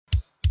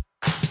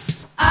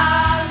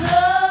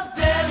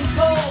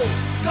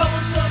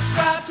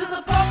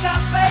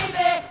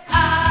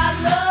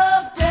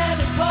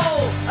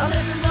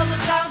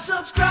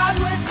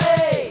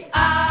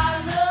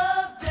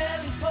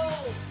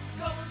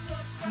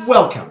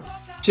Welcome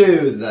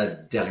to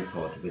the Deli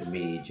Pod with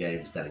me,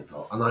 James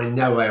Delipod. And I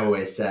know I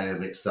always say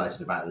I'm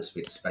excited about this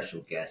week's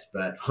special guest,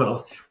 but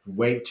well,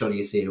 wait till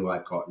you see who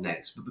I've got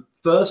next. But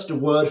first, a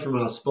word from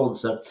our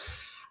sponsor.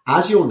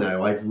 As you'll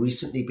know, I've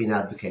recently been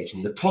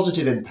advocating the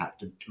positive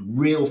impact a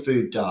real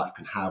food diet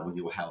can have on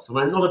your health, and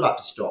I'm not about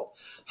to stop.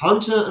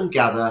 Hunter and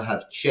Gather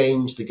have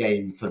changed the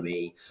game for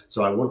me,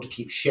 so I want to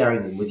keep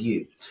sharing them with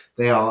you.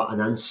 They are an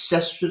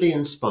ancestrally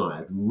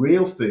inspired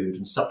real food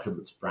and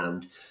supplements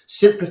brand,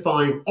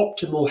 simplifying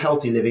optimal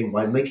healthy living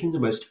by making the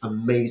most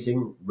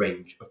amazing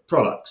range of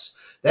products.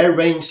 Their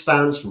range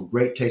spans from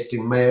great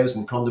tasting mayos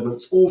and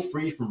condiments, all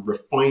free from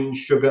refined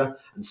sugar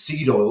and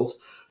seed oils,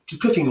 to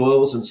cooking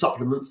oils and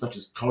supplements such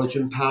as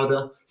collagen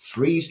powder,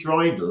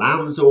 freeze-dried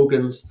lamb's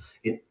organs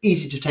in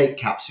easy-to-take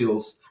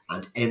capsules,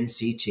 and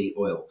MCT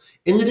oil.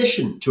 In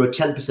addition to a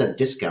 10%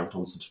 discount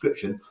on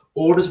subscription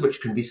orders, which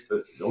can be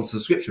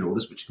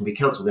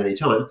cancelled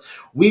anytime,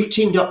 we've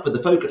teamed up with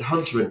the folk at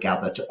Hunter and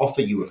Gather to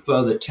offer you a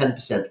further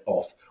 10%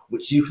 off,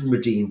 which you can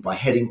redeem by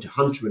heading to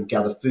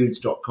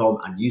hunterandgatherfoods.com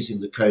and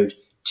using the code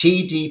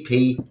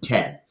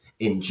TDP10.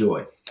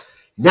 Enjoy.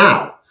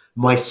 Now,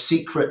 my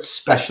secret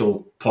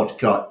special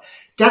podcast.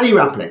 Danny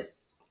Rampling,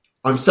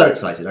 I'm so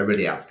excited, I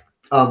really am.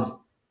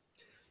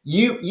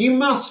 You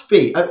must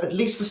be, at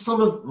least for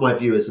some of my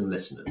viewers and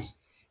listeners,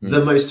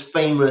 the most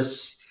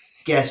famous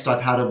guest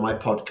I've had on my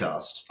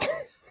podcast.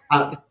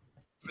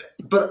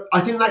 But I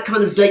think that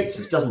kind of dates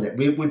us, doesn't it?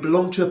 We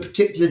belong to a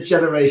particular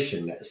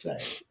generation, let's say.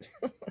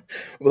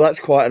 Well, that's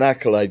quite an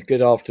accolade.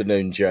 Good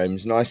afternoon,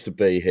 James. Nice to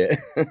be here.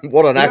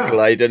 What an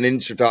accolade, an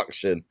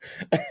introduction.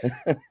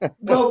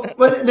 well,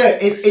 no,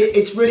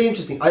 it's really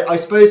interesting. I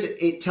suppose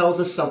it tells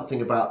us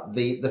something about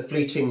the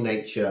fleeting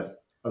nature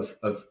of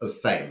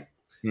fame.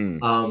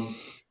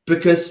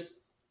 Because,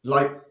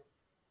 like,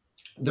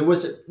 there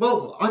was...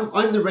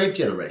 I'm the rave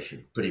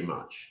generation, pretty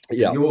much.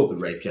 Yeah. You're the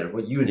rave generation.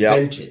 Well, you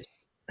invented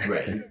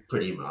rave,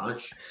 pretty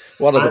much.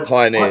 One of the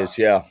pioneers,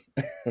 yeah.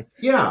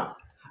 Yeah.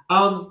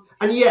 And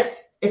yet,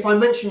 if I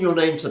mention your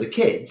name to the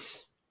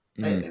kids,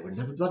 they wouldn't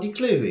have a bloody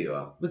clue who you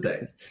are, would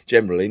they?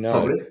 Generally, no.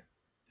 Probably.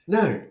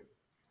 No.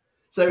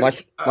 So my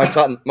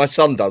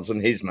son does,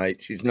 and his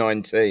mates. He's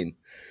 19.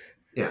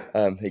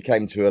 Yeah. He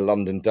came to a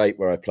London date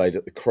where I played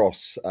at the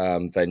Cross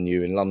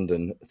venue in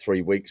London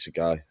 3 weeks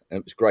ago. And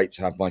it was great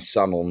to have my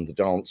son on the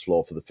dance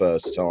floor for the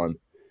first time.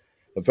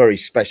 A very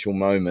special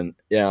moment.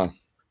 Yeah.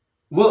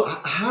 Well,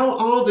 how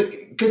are the...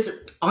 Because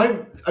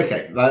I'm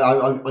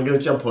going to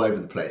jump all over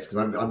the place because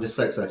I'm just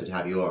so excited to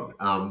have you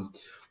on.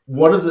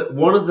 One of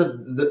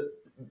the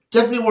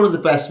definitely one of the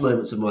best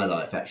moments of my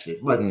life, actually.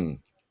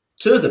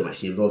 Two of them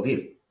actually involve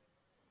you.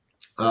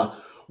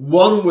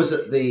 One was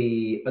at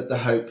the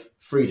Hope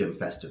Freedom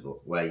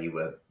Festival where you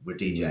were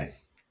DJing,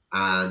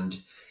 and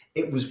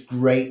it was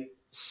great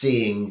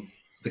seeing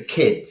the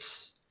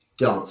kids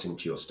dancing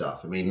to your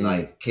stuff. I mean,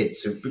 like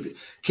kids who've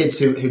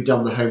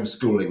done the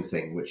homeschooling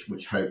thing,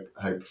 which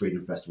Hope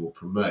Freedom Festival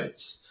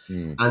promotes.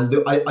 And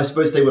I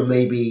suppose they were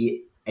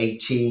maybe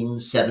 18,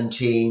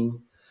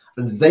 17,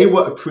 and they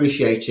were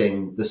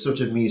appreciating the sort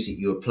of music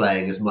you were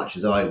playing as much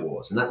as I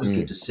was, and that was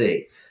good to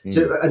see.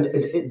 So,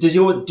 and do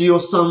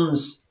your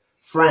son's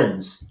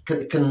friends,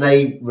 can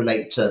they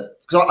relate to?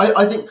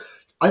 Because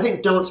I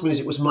think dance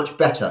music was much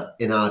better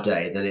in our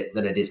day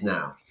than it is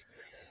now.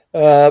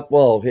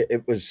 Well,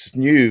 it was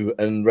new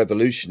and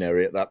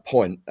revolutionary at that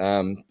point.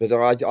 But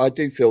I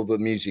do feel the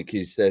music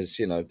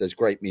there's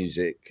great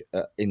music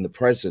in the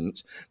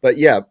present. But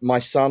yeah, my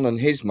son and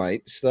his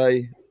mates,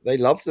 they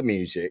love the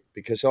music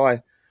because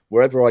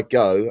wherever I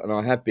go, and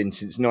I have been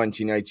since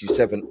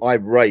 1987, I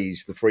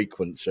raise the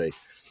frequency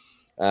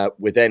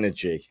with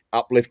energy,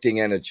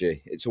 uplifting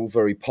energy. It's all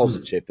very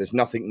positive. There's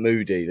nothing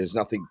moody. There's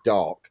nothing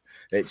dark.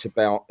 It's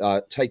about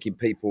taking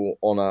people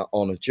on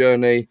a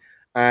journey,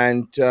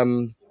 and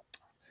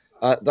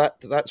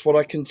that's what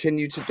I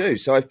continue to do.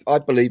 So I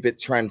believe it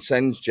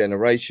transcends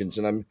generations,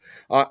 and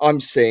I'm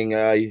seeing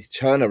a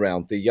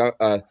turnaround.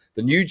 The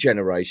new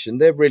generation,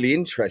 they're really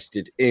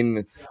interested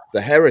in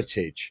the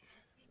heritage,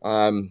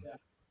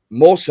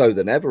 more so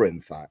than ever. In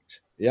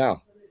fact, yeah.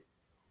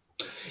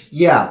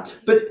 Yeah,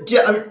 but do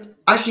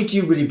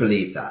you really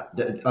believe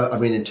that? I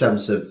mean, in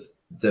terms of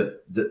the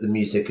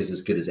music is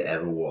as good as it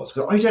ever was?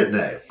 Because I don't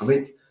know. I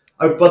mean.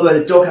 Oh, by the way,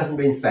 the dog hasn't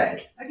been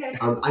fed. Okay.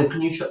 And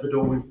can you shut the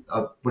door when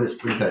it's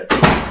been fed?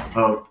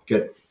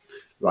 Good.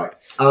 Right.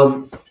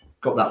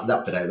 Got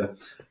that bit over.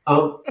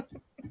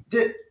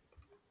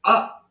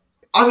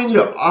 I mean,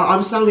 look,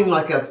 I'm sounding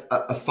like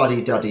a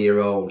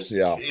fuddy-duddy-year-old.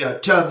 Yeah.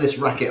 Turn this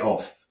racket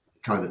off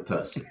kind of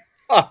person.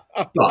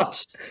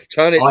 But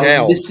turn it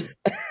down.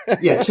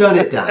 Turn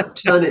it down.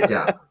 Turn it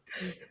down.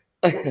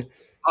 I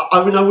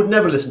mean, I would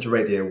never listen to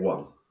Radio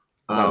 1.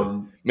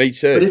 No, me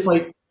too.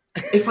 But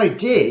if I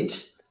did,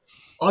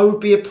 I would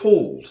be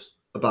appalled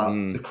about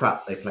the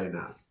crap they play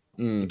now.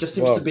 It just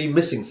seems to be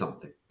missing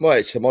something. Well,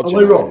 it's homogenized. Am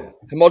I wrong?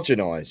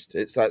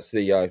 Homogenized. That's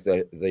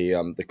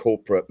the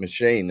corporate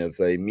machine of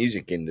the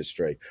music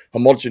industry.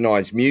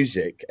 Homogenized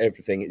music.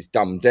 Everything is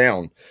dumbed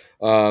down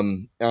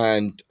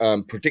and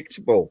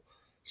predictable.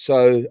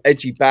 So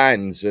edgy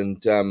bands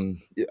and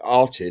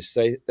artists,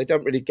 they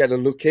don't really get a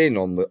look in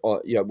on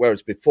the,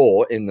 whereas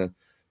before in the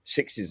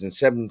 60s and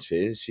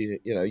 70s,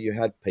 you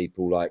had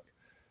people like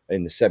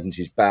in the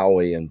 70s,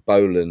 Bowie and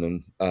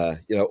Bolan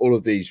and, all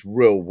of these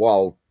real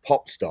wild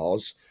pop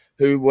stars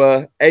who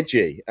were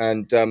edgy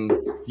and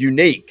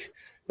unique.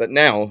 But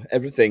now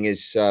everything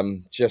is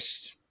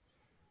just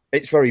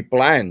it's very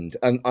bland,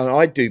 and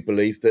I do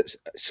believe that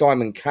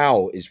Simon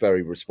Cowell is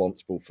very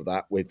responsible for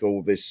that with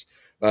all this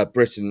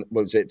Britain.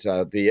 Was it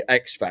the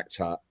X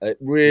Factor? It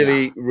Yeah,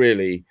 really,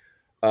 really,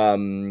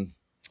 um,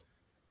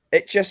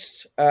 it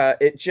just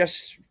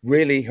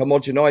really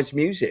homogenized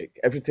music.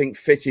 Everything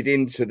fitted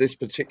into this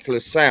particular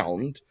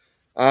sound,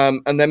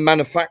 and then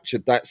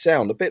manufactured that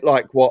sound. A bit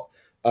like what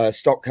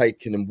Stock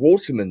Aitken and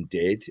Waterman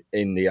did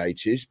in the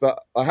 80s. But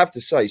I have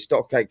to say,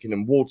 Stock Aitken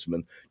and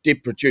Waterman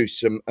did produce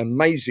some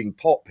amazing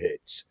pop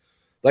hits.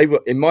 They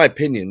were, in my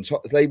opinion,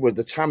 they were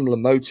the Tamla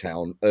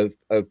Motown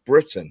of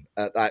Britain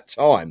at that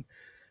time.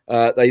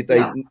 They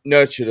yeah,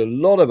 nurtured a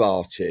lot of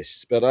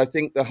artists, but I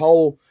think the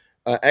whole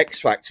X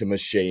Factor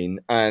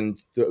machine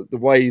and the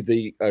way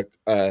the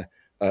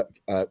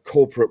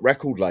corporate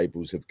record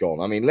labels have gone.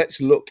 I mean, let's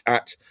look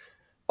at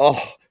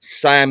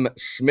Sam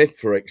Smith,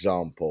 for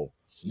example.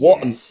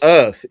 What on yes.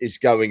 earth is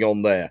going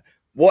on there?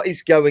 What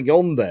is going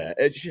on there?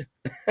 It's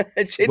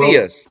Well,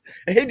 hideous,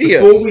 before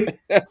hideous. we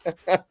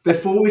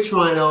before we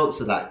try and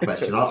answer that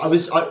question,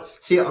 I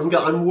see.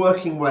 I'm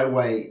working my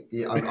way.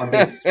 Yeah, I'm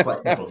being quite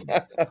simple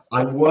here.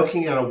 I'm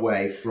working our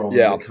way from the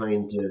Yeah,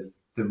 kind of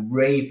the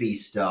ravey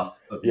stuff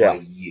of my yeah,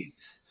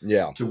 youth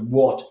yeah, to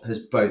what has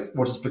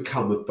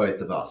become of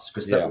both of us,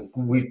 because yeah.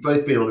 we've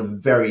both been on a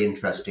very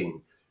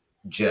interesting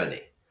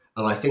journey.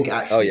 And I think Oh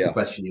actually yeah, the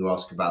questions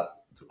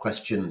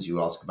you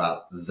ask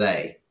about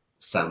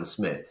Sam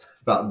Smith,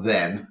 about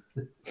them,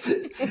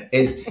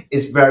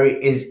 is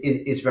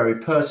very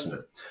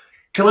pertinent.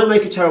 Can I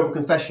make a terrible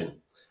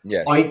confession?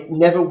 yes. I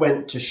never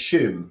went to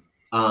Shum.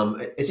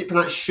 Is it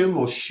pronounced Shum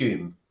or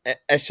Shum?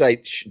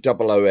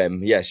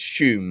 SHOOM. Yes,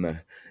 Shoom.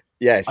 I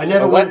Yes.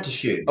 never Oh, that. went to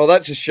Shum. Oh,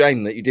 that's a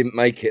shame that you didn't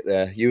make it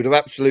there. You would have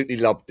absolutely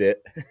loved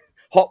it.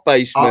 Hot Uh,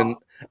 basement,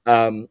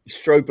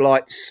 strobe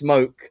light,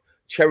 smoke,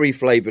 cherry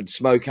flavored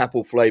smoke,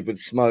 apple flavored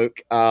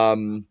smoke.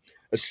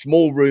 A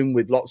small room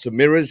with lots of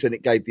mirrors, and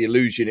it gave the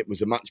illusion it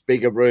was a much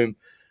bigger room.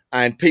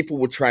 And people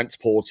were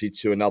transported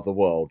to another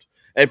world.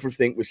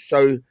 Everything was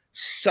so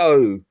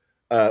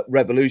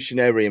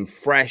revolutionary and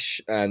fresh,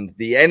 and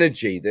the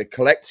energy, the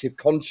collective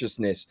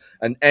consciousness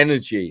and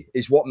energy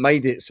is what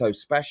made it so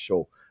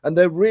special. And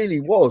there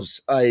really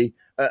was a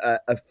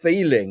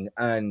feeling,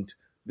 and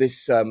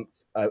this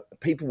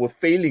people were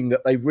feeling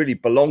that they really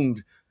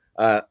belonged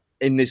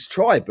in this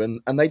tribe, and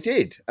they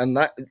did. And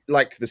that,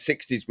 like the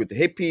 60s with the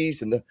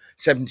hippies and the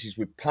 70s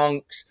with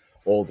punks,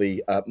 or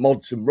the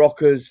mods and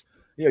rockers,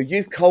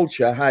 youth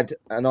culture had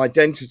an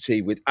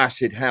identity with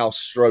acid house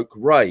stroke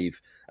rave,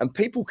 and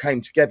people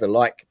came together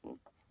like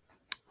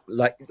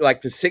the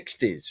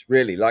 60s,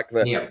 really, like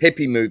the yeah,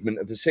 hippie movement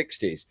of the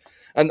 60s.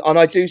 And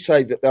I do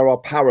say that there are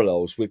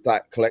parallels with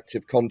that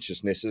collective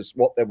consciousness as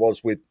what there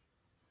was with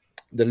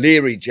the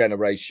Leary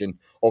generation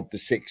of the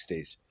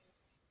 60s.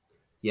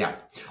 yeah.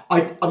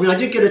 I mean, I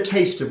did get a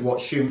taste of what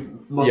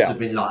Shum must Yeah, have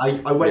been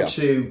like. I went yeah.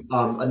 to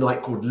a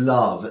night called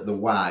Love at the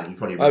WAG. You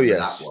probably Oh remember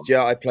that yes, one.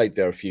 yeah, I played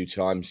there a few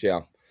times.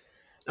 Yeah,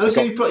 Oh, I so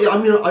got you probably,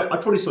 I mean, I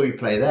probably saw you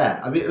play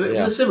there. I mean, it was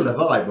yeah. a similar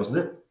vibe, wasn't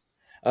it?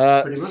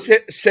 Pretty much.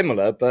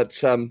 Similar,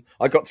 but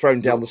I got thrown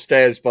down Not. the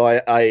stairs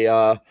by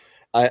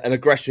an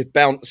aggressive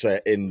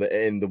bouncer in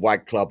the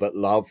WAG club at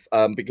Love,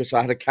 because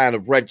I had a can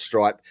of Red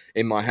Stripe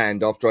in my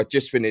hand after I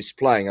just finished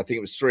playing. I think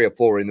it was 3 or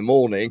 4 in the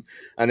morning,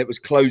 and it was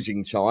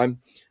closing time.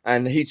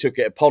 And he took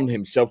it upon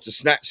himself to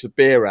snatch the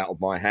beer out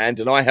of my hand,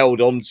 and I held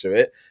on to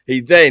it.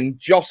 He then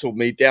jostled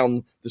me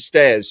down the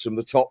stairs from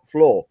the top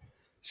floor.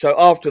 So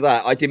after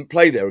that, I didn't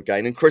play there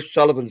again. And Chris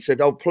Sullivan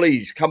said, "Oh,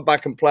 please come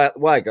back and play at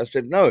the WAG." I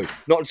said, "No,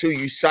 not until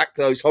you sack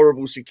those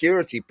horrible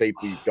security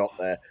people you've got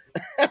there."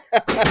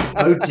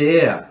 Oh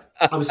dear.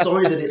 I'm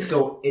sorry that it's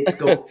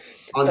got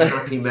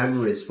unhappy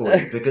memories for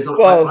you, because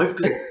Well, I've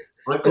got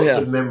sort yeah,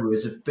 of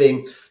memories of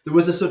being, there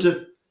was a sort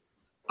of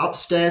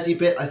upstairsy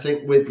bit, I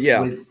think, with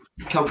yeah,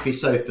 comfy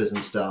sofas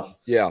and stuff.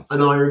 yeah.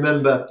 And I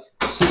remember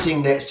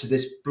sitting next to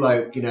this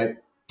bloke,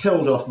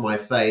 peeled off my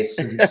face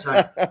and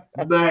saying,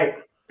 "Mate,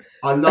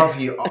 I love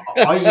you.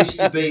 I used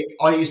to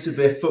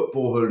be a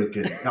football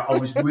hooligan. I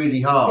was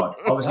really hard.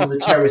 I was on the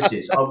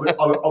terraces. I would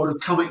have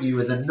come at you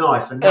with a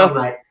knife. And now,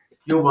 mate,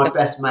 you're my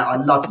best mate. I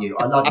love you.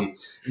 I love you."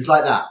 It's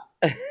like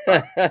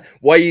that.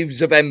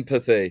 Waves of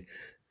empathy.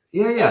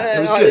 Yeah, yeah.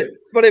 It was good.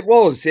 But it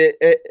was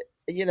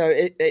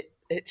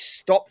it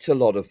stopped a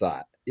lot of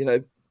that.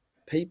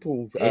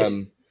 People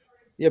It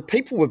did.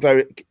 people were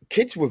very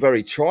kids were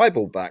very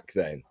tribal back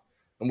then,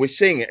 and we're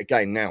seeing it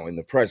again now in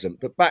the present.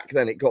 But back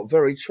then, it got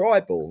very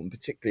tribal, and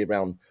particularly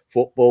around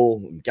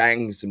football and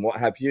gangs and what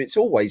have you. It's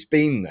always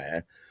been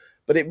there,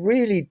 but it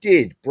really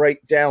did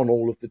break down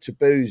all of the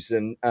taboos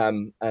and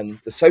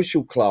the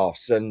social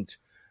class and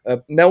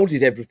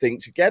melded everything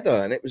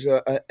together, and it was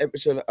a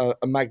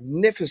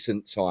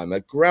magnificent time,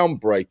 a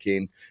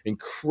groundbreaking,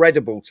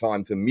 incredible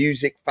time for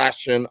music,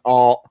 fashion,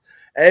 art,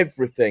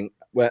 everything.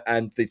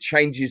 And the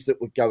changes that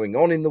were going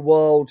on in the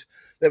world,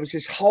 there was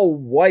this whole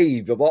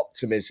wave of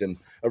optimism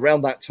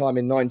around that time.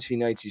 In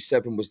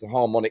 1987 was the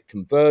harmonic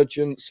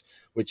convergence,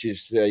 which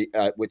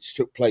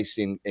took place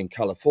in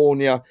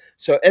California.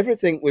 So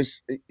everything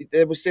was,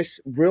 there was this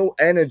real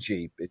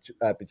energy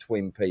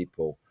between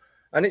people,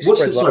 and it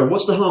spread like.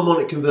 What's the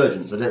harmonic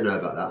convergence? I don't know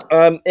about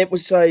that. It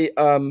was a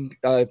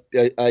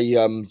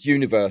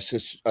universe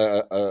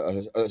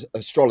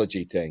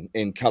astrology thing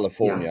in Yeah.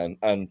 California,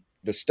 and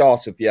the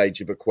start of the age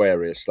of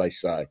Aquarius, they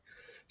say.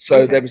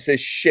 So there Okay. was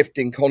this shift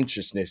in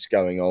consciousness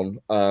going on,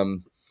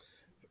 and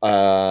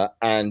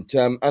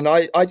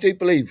I do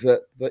believe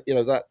that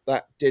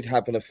that did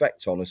have an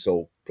effect on us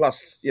all.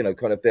 Plus,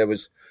 kind of there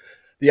was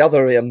the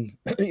other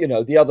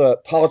the other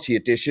party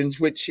editions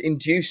which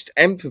induced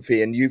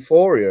empathy and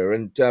euphoria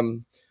and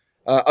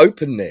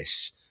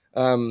openness.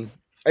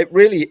 It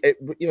really,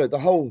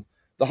 the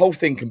whole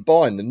thing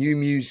combined, the new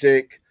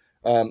music,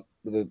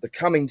 the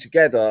coming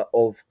together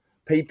of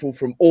people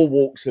from all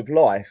walks of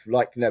life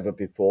like never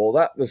before.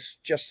 That was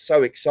just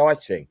so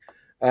exciting,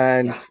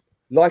 and Yeah.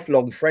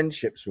 lifelong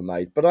friendships were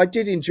made. But I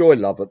did enjoy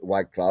Love at the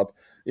Wag Club.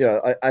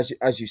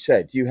 As you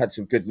said, you had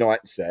some good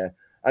nights there,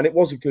 and it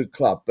was a good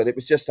club. But it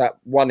was just that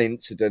one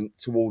incident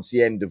towards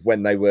the end of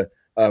when they were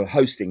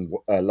hosting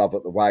Love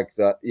at the Wag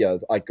that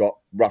I got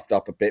roughed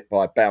up a bit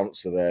by a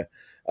bouncer there.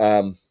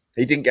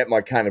 He didn't get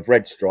my can of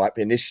Red Stripe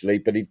initially,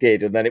 but he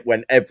did, and then it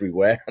went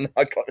everywhere, and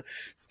I got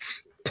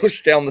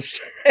pushed down the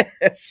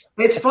stairs.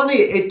 It's funny.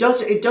 It does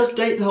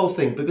date the whole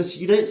thing because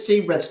you don't see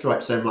Red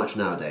Stripe so much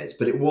nowadays.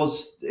 But it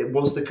was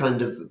the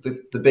kind of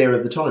the beer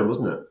of the time,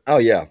 wasn't it? Oh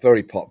yeah,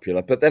 very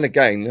popular. But then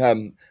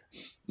again,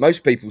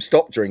 most people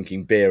stopped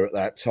drinking beer at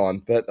that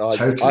time. But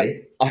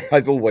Totally.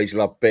 I've always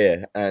loved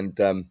beer, and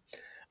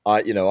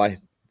I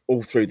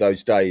all through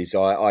those days,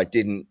 I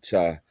didn't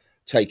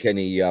take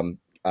any kind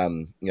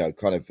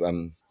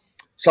of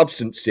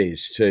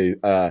substances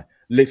to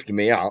lift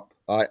me up.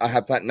 I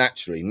have that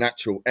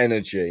natural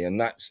energy,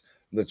 and that's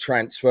the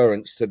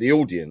transference to the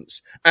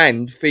audience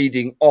and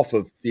feeding off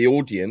of the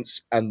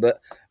audience and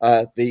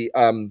uh, the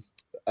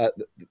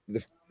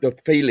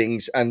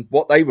feelings and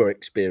what they were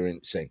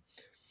experiencing.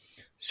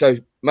 So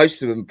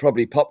most of them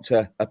probably popped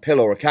a pill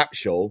or a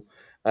capsule,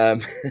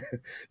 um,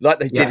 like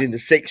they did Yeah. in the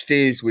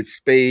 60s with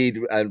speed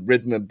and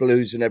rhythm and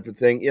blues and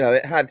everything.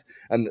 It had,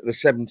 and the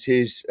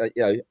 70s,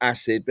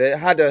 acid, but it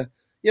had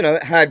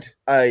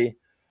a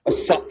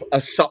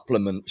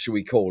supplement, should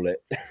we call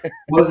it?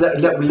 Well,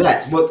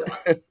 let's. Well,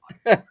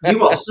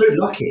 you are so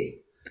lucky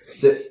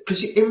that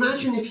because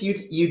imagine if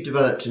you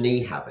developed an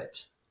e-habit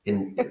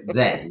in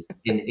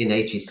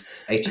 80,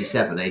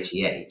 87,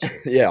 88.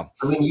 Yeah.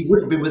 I mean, you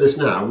wouldn't be with us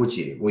now, would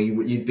you? Or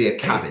you'd be a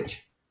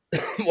cabbage.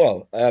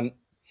 Well, um,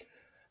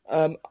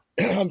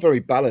 I'm very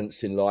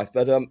balanced in life,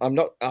 but I'm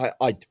not.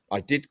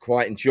 I did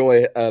quite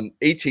enjoy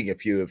eating a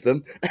few of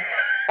them.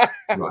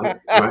 Right,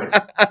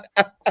 right.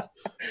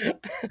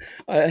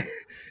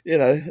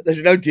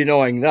 There's no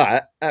denying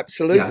that. Yeah.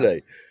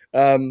 Absolutely.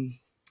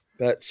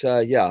 But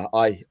yeah,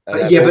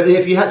 But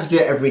if you had to do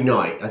it every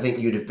night, I think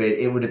you'd have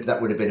been.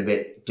 That would have been a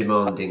bit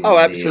demanding oh, on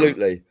the.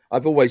 absolutely.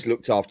 I've always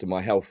looked after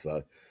my health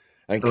though,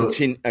 and Uh,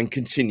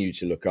 continue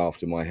to look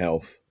after my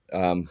health.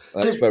 That's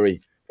so very,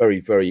 very,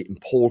 very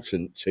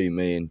important to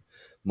me and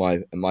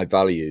my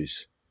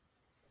values,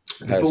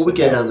 before we personal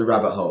go health. down the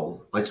rabbit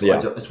hole, Yeah,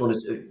 I just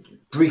want to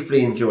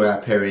briefly enjoy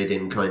our period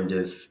in kind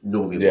of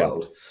normie yeah,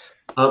 world.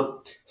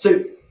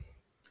 So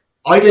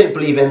I don't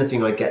believe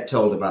anything I get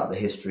told about the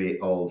history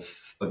of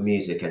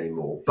music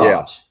anymore.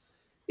 yeah, But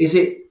is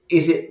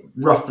it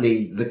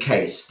roughly the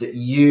case that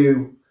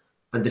you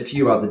and a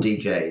few other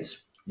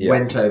DJs yeah,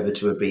 went over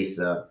to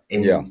Ibiza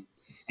yeah, in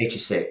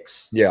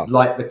 '86, yeah,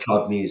 liked the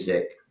club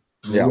music,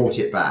 yeah, brought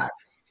it back?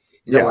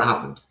 Is that yeah. what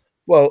happened?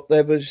 Well,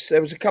 there was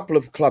a couple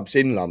of clubs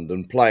in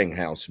London playing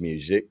house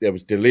music. There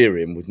was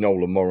Delirium with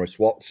Nolan Morris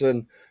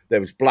Watson. There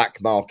was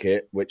Black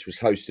Market, which was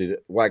hosted at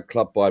Wag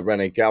Club by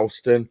Rene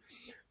Galston.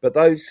 But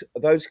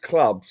those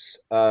clubs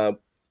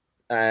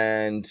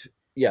and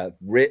yeah,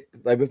 RIP,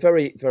 they were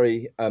very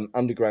very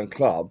underground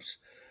clubs.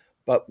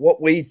 But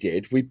what we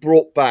did, we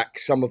brought back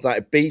some of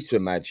that Ibiza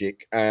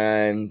magic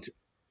and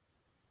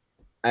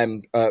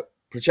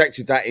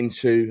projected that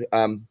into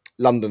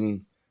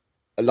London,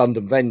 a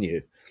London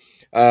venue.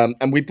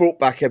 And we brought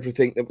back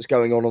everything that was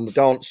going on the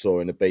dance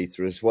floor in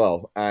Ibiza as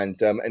well, and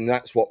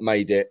that's what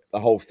made it the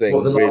whole What thing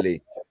the live,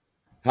 really.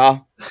 Huh?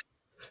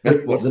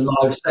 what the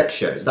live sex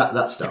shows?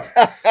 That stuff.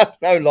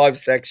 No live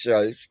sex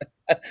shows.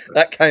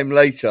 That came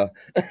later.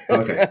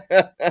 Okay.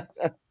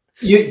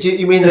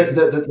 You mean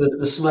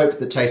the smoke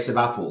that tastes of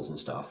apples and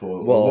stuff, or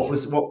what well,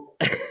 was what,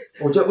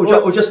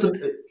 well, or just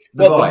the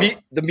well, vibe?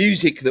 the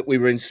music that we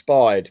were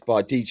inspired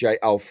by DJ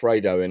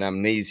Alfredo in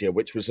Amnesia,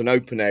 which was an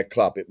open air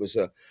club. It was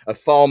a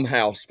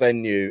farmhouse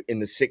venue in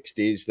the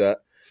 60s that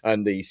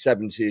and the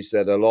 70s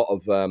that a lot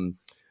of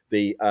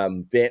the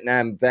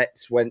Vietnam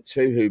vets went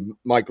to, who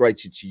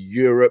migrated to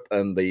Europe,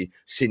 and the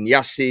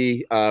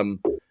Sinyasi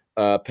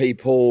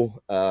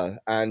people,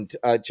 and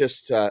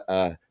just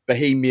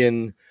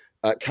bohemian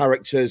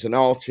characters and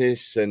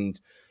artists, and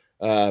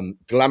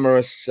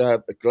glamorous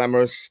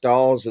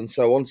stars and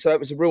so on. So it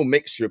was a real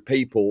mixture of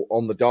people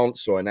on the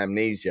dance floor in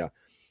Amnesia,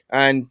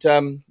 and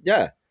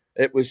yeah,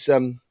 it was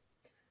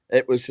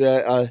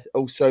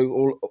also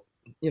all,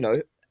 you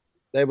know,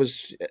 there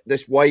was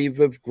this wave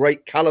of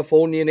great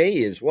Californian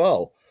E as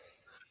well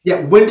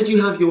Yeah, when did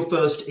you have your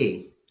first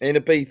E? in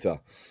Ibiza,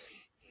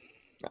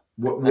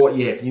 What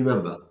year? Can you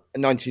remember?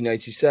 in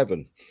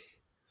 1987.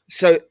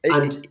 So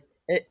And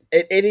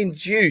it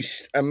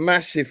induced a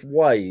massive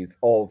wave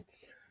of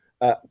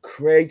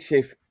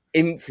creative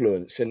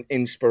influence and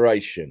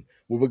inspiration.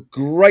 We were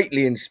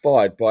greatly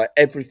inspired by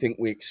everything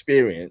we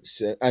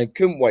experienced, and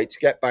couldn't wait to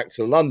get back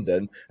to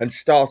London and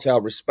start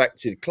our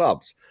respected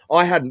clubs.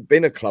 I hadn't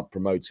been a club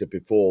promoter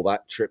before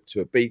that trip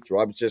to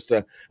Ibiza. I was just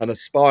an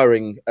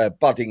aspiring,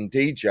 budding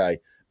DJ.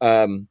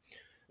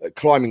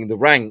 Climbing the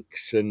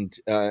ranks, and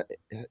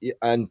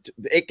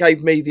it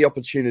gave me the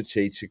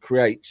opportunity to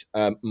create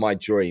my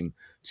dream.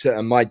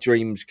 And my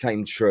dreams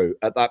came true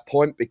at that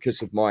point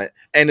because of my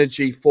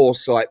energy,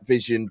 foresight,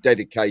 vision,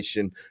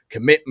 dedication,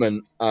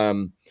 commitment,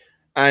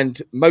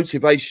 and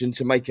motivation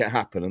to make it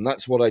happen. And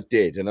that's what I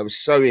did. And I was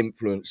so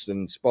influenced and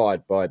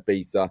inspired by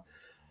Ibiza.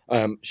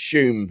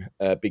 Shoom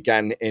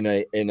began in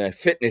a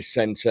fitness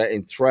centre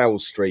in Thrale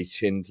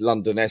Street in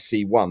London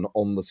SE1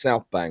 on the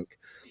South Bank,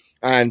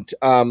 and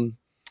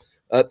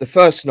the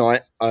first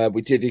night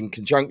we did in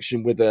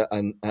conjunction with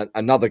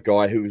another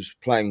guy who was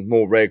playing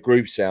more rare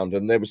groove sound,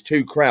 and there was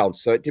two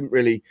crowds, so it didn't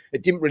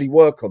really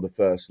work on the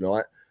first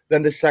night.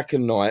 Then the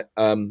second night,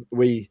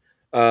 we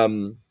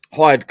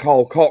hired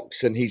Carl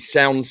Cox and his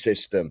sound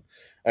system,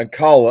 and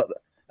Carl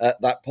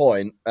at that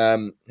point,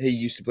 he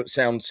used to put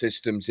sound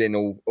systems in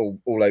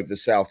all over the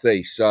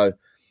southeast. So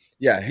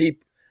yeah, he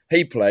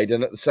played,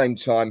 and at the same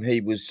time he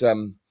was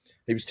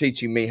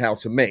teaching me how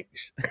to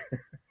mix.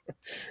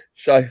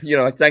 So,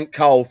 I thank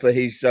Carl for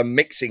his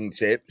mixing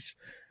tips.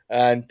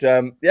 And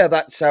yeah,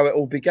 that's how it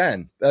all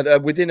began.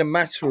 But within a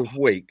matter of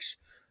weeks,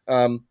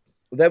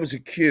 there was a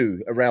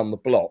queue around the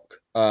block.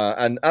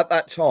 And at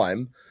that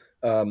time,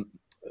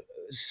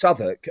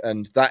 Southwark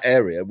and that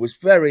area was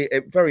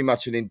very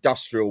much an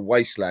industrial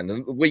wasteland. And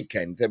at the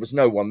weekend, there was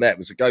no one there. It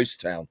was a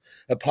ghost town,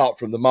 apart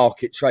from the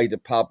Market Trader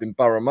pub in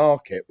Borough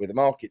Market with the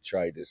market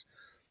traders.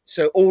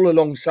 So all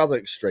along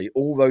Southwark Street,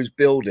 all those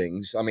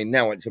buildings, I mean,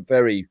 now it's a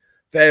very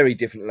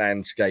different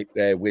landscape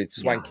there with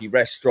swanky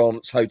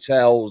restaurants,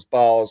 hotels,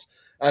 bars,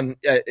 and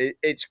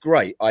it's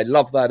great. I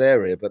love that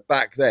area, but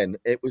back then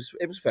it was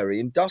very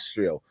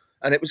industrial,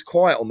 and it was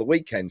quiet on the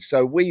weekends.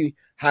 So we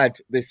had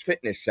this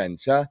fitness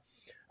centre,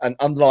 an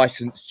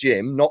unlicensed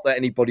gym. Not that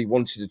anybody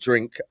wanted to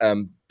drink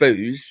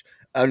booze,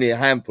 only a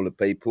handful of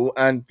people.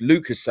 And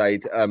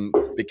Lucasade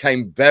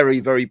became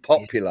very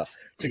popular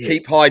to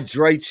keep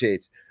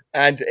hydrated,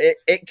 and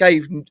it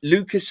gave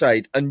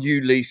Lucasade a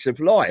new lease of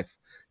life.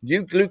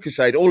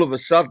 Lucasade all of a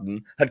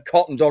sudden had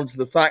cottoned onto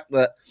the fact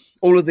that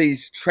all of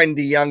these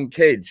trendy young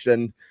kids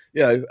and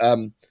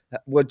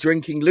were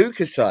drinking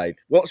Lucasade.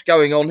 What's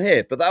going on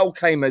here? But that all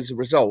came as a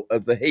result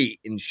of the heat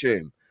in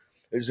Shoom.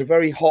 It was a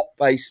very hot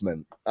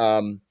basement,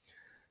 and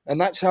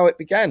that's how it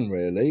began,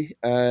 really.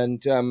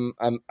 And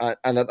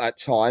at that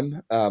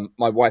time,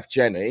 my wife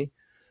Jenny,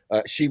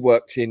 she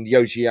worked in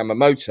Yohji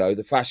Yamamoto,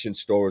 the fashion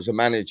store, as a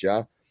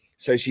manager.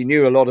 So she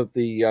knew a lot of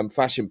the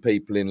fashion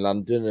people in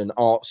London and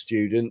art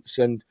students.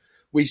 And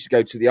we used to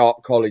go to the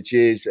art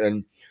colleges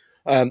and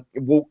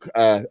walk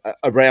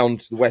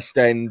around the West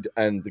End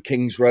and the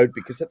King's Road,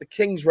 because at the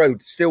King's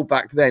Road, still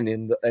back then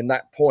in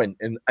that point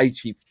in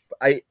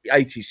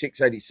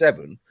 86,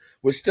 87,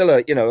 was still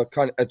a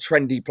kind of a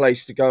trendy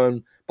place to go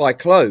and buy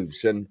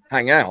clothes and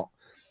hang out.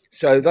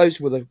 So those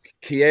were the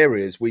key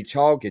areas we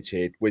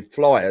targeted with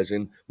flyers,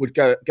 and would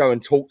go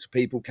and talk to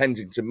people,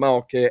 Kensington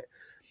Market,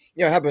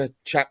 have a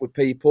chat with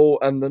people,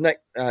 and the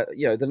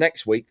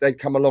next week they'd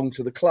come along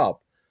to the club.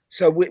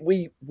 So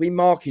we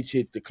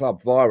marketed the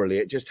club virally.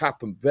 It just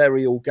happened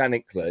very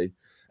organically,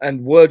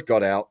 and word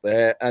got out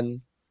there,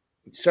 and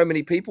so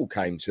many people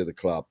came to the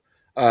club.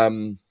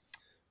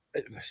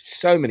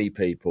 So many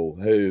people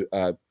who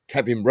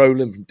Kevin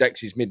Rowland from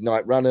Dexys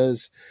Midnight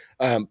Runners,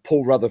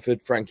 Paul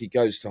Rutherford, Frankie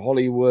Goes to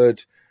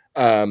Hollywood,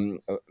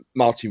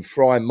 Martin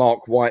Fry,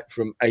 Mark White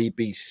from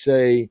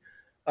ABC,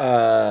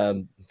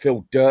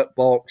 Phil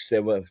Dirtbox.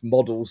 There were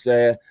models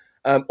there,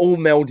 all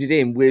melded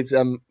in with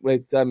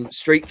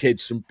street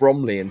kids from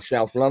Bromley and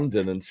South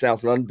London,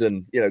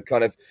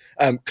 kind of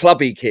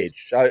clubby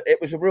kids. So it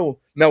was a real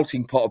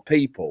melting pot of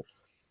people.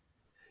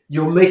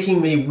 You're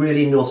making me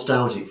really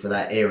nostalgic for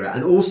that era,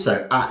 and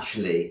also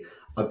actually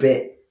a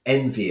bit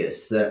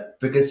envious that,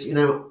 because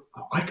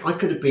I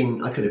could have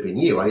been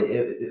you. I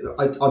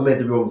made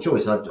the wrong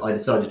choice. I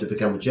decided to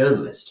become a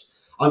journalist.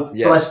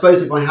 Yes. But I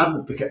suppose if I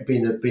hadn't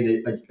been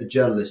a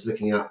journalist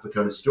looking out for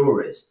kind of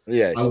stories,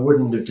 yes, I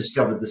wouldn't have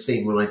discovered the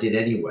scene when I did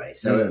anyway.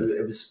 So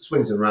it was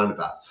swings and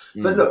roundabouts.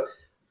 But look,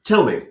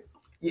 Tell me,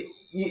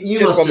 you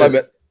Just must one have.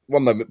 moment.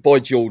 One moment. Boy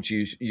George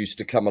used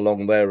to come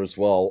along there as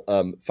well.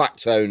 Fat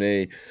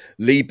Tony,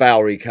 Lee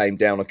Bowery came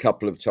down a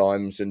couple of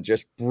times and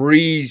just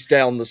breezed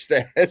down the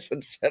stairs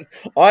and said,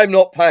 "I'm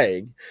not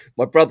paying."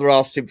 My brother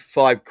asked him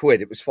for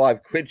 £5. It was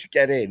 £5 to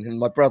get in, and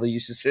my brother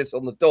used to sit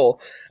on the door,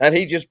 and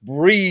he just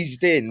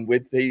breezed in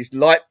with these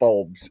light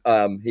bulbs.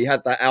 He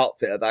had that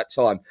outfit at that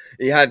time.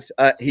 He had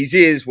his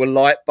ears were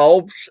light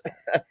bulbs,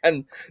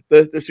 and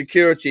the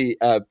security,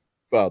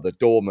 well, the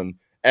doorman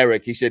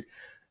Eric, he said,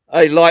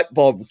 "Hey, light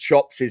bulb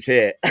chops is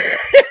here."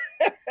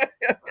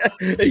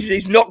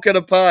 He's not going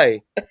to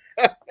pay.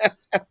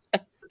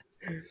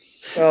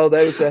 Oh,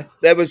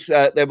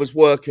 there was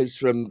workers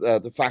from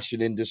the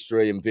fashion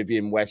industry and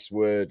Vivian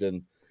Westwood,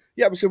 and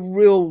yeah, it was a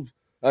real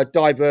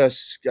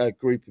diverse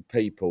group of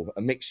people,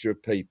 a mixture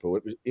of people.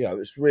 It was, it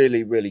was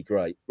really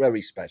great,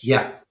 very special.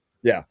 Yeah.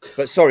 Yeah,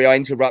 but sorry, I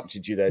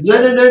interrupted you there,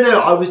 No, no, James. no, no.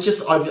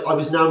 I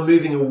was now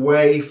moving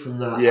away from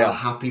that Yeah.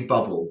 happy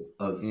bubble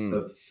Mm.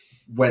 of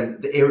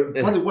when the era.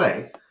 By the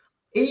way,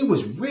 E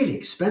was really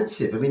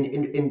expensive. I mean,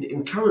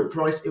 in current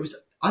price, it was.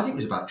 I think it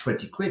was about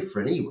 20 quid for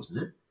an E,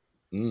 wasn't it?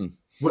 Mm.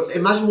 Well,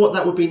 imagine what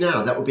that would be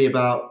now. That would be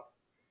about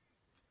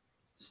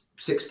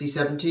 60,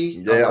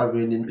 70. Yeah. I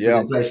mean, with Yeah.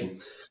 inflation.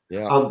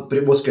 Yeah. But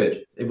it was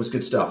good. It was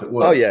good stuff. It Oh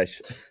worked.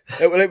 yes.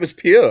 Well, it was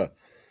pure.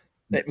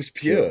 It was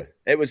Pure.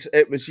 pure.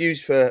 It was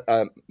used for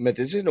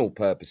medicinal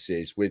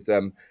purposes with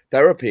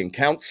therapy and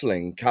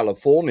counselling in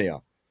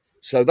California.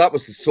 So that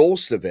was the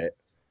source of it.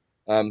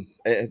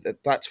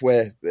 That's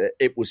where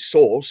it was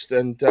sourced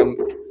and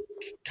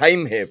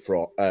came here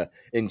from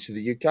into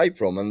the UK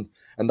from,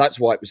 and that's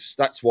why it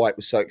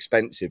was so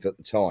expensive at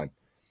the time.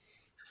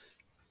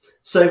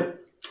 So,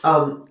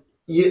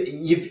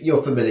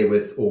 you're familiar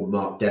with all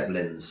Mark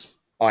Devlin's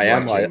I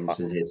am. writings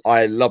and his.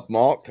 I love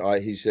Mark.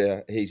 He's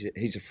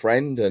a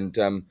friend, and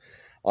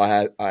I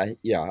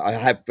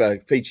have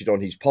featured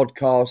on his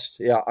podcast.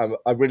 Yeah,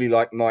 I really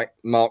like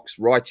Mark's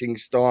writing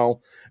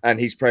style and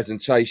his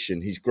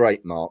presentation. He's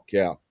great, Mark.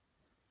 Yeah,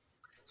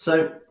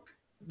 So,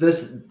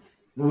 there's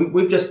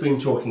we've just been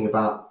talking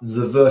about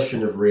the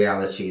version of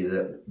reality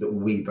that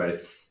we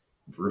both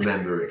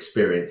remember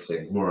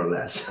experiencing, more or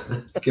less,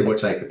 give or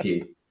take a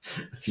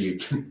few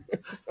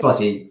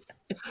fuzzy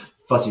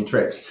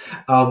trips.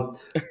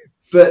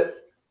 But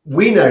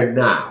we know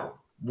now,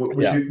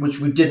 yeah, which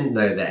we didn't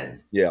know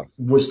then, yeah,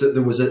 was that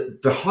there was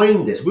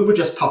behind this. We were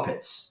just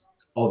puppets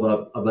of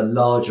a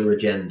larger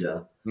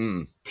agenda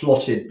mm,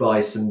 plotted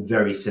by some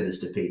very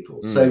sinister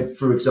people. So, mm,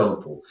 for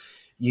example,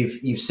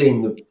 you've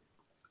seen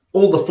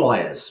all the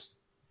flyers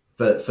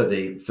for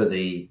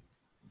the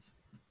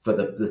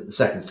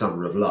second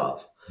Summer of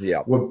Love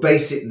yeah, were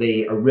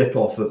basically a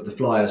rip-off of the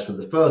flyers from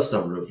the first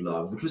Summer of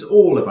Love, which was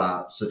all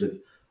about sort of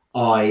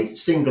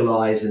single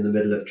eyes in the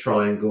middle of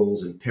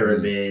triangles and mm,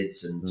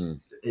 pyramids and mm,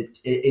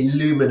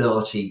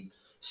 Illuminati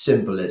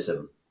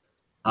symbolism.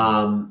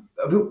 mm.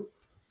 I mean,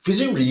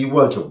 presumably you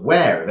weren't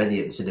aware of any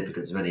of the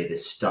significance of any of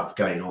this stuff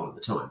going on at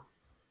the time.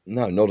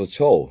 No, not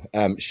at all.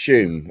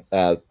 Shum,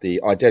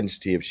 the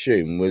identity of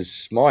Shum was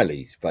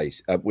Smiley's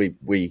face.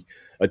 We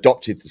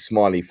adopted the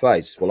smiley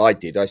face. Well, I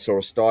did. I saw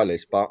a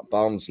stylist,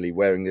 Barnsley,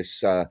 wearing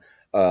this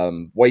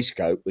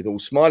waistcoat with all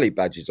smiley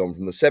badges on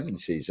from the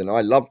 70s, and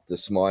I loved the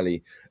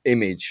smiley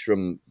image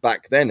from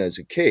back then as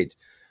a kid.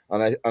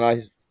 And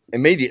I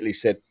immediately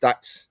said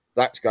that's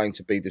going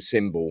to be the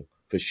symbol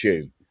for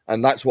Shum.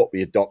 And that's what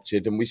we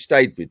adopted, and we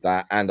stayed with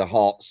that, and a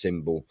heart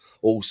symbol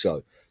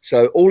also.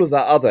 So all of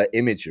that other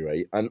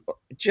imagery, and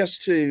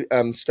just to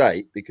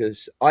state,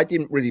 because I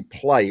didn't really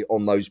play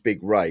on those big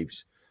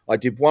raves. I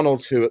did one or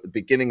two at the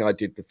beginning. I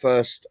did the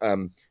first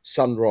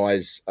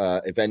Sunrise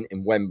event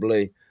in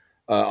Wembley.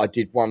 I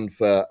did one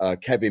for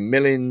Kevin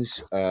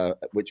Millins,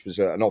 which was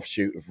an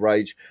offshoot of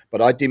Rage,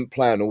 but I didn't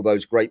play on all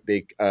those great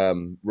big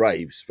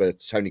raves for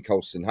Tony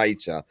Colston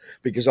Hater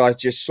because I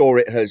just saw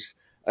it as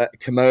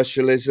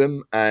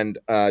commercialism and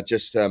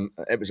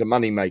it was a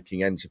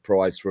money-making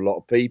enterprise for a lot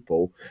of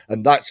people,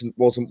 and that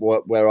wasn't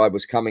where I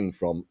was coming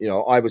from.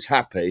 I was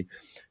happy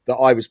that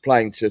I was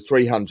playing to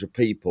 300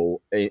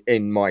 people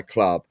in my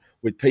club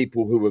with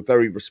people who were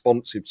very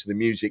responsive to the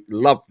music,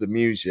 loved the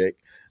music,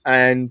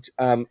 and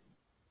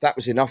that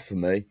was enough for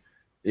me.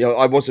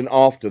 I wasn't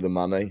after the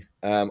money.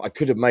 I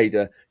could have made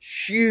a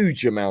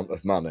huge amount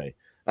of money,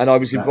 and I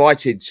was That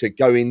invited to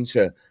go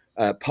into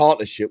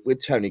partnership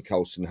with Tony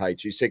Colston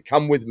Hayes, who said,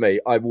 "Come with me,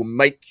 I will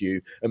make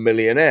you a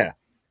millionaire."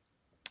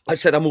 I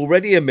said, "I'm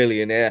already a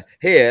millionaire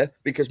here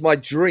because my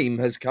dream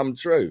has come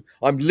true.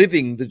 I'm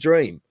living the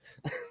dream.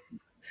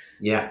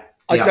 yeah,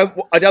 I yeah.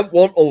 don't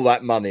want all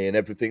that money and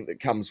everything that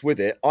comes with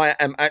it. I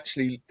am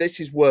actually, this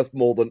is worth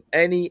more than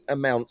any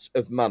amount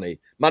of money.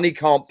 Money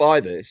can't buy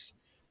this."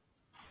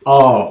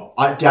 Oh,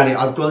 Danny,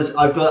 I've got this.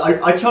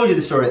 I told you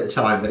the story at the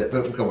time, but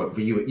come on,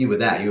 you were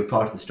there. You were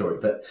part of the story.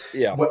 But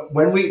Yeah.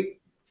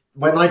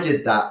 when I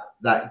did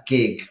that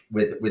gig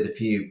with a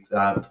few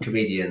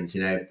comedians,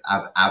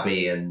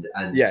 Abby and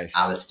Yes.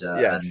 Alistair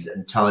Yes.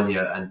 and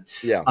Tanya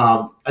Yeah.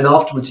 and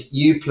afterwards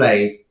you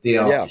played the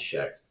Yeah. after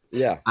show.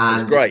 Yeah, it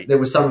was and great. there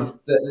was some.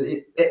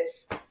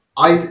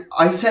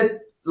 I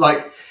said,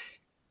 like,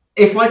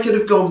 if I could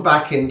have gone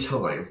back in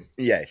time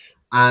Yes.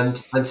 and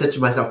said to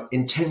myself,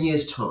 in 10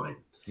 years' time,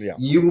 Yeah.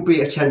 you will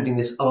be attending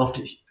this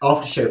after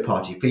show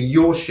party for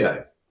your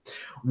show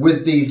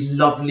with these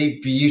lovely,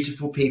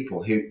 beautiful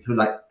people who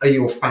like are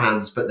your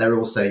fans, but they're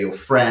also your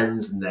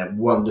friends and they're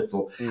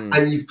wonderful. Mm.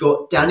 And you've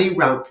got Danny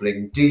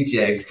Rampling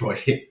DJing for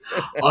you.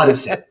 I'd have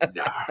said,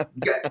 no,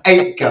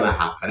 ain't gonna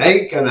happen,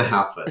 ain't gonna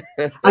happen.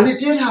 And it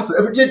did happen.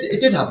 It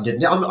did happen,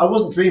 didn't it? I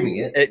wasn't dreaming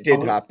it. It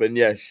did happen,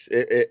 yes.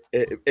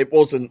 It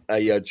wasn't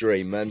a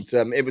dream, and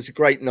it was a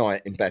great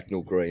night in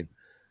Bethnal Green.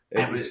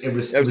 It It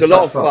was was a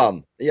lot such of fun.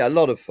 fun. Yeah, a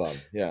lot of fun.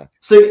 Yeah.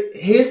 So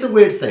here's the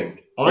weird thing.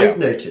 Yeah. I've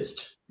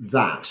noticed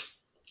that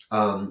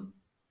a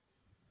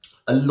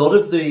lot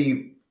of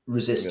the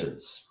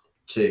resistance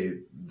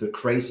to the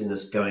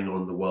craziness going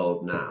on in the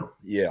world now,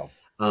 Yeah.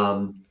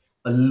 a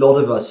lot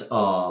of us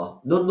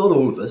are, not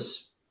all of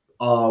us,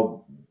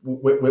 are,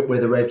 we're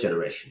the rave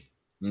generation.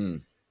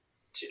 Mm.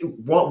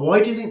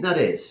 Why do you think that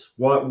is?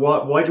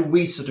 Why do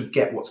we sort of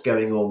get what's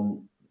going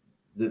on,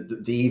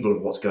 the evil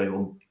of what's going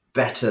on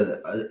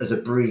better as a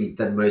breed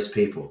than most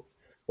people?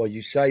 Well,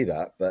 you say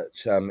that, but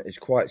it's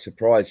quite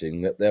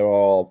surprising that there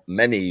are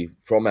many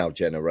from our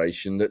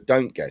generation that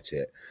don't get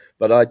it.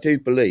 But I do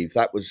believe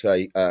that was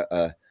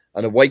an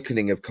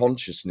awakening of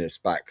consciousness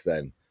back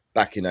then,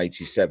 back in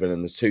 87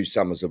 and the two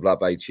summers of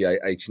love,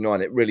 88,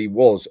 89. It really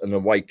was an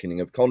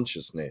awakening of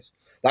consciousness.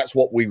 That's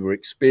what we were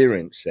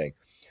experiencing.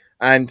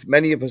 And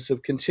many of us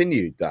have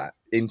continued that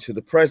into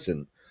the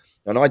present.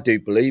 And I do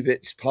believe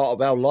it's part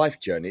of our life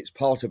journey. It's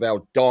part of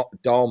our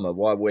dharma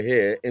while we're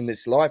here in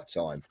this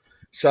lifetime.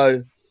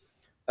 So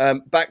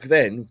back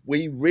then,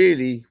 we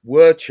really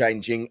were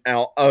changing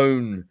our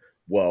own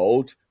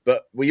world,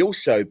 but we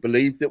also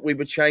believed that we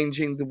were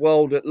changing the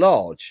world at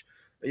large.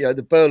 You know,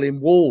 the Berlin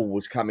Wall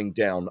was coming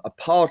down,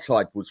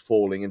 apartheid was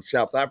falling in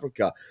South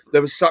Africa.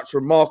 There was such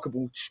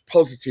remarkable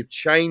positive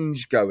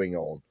change going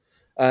on.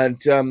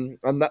 And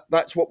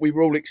that's what we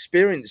were all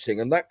experiencing.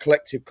 And that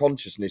collective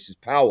consciousness is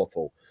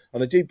powerful.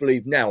 And I do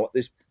believe now at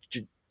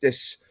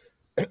this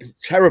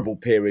terrible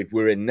period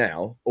we're in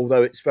now,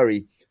 although it's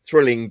very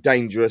thrilling,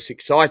 dangerous,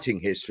 exciting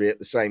history at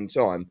the same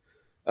time.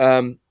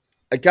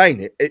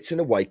 Again, it's an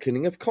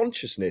awakening of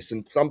consciousness,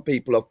 and some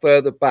people are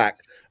further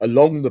back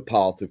along the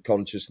path of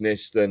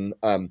consciousness than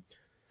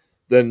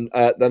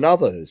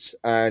others.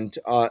 And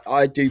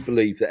I do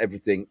believe that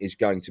everything is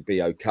going to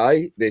be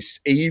okay. This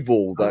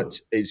evil that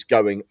is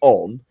going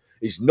on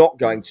is not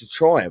going to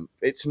triumph.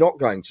 It's not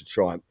going to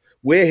triumph.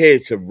 We're here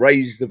to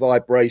raise the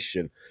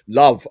vibration,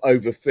 love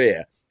over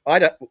fear.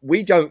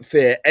 We don't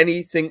fear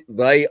anything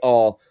they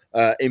are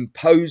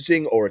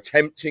imposing or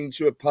attempting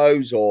to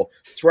oppose or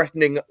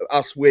threatening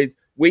us with.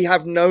 We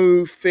have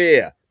no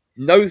fear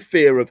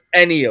of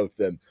any of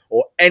them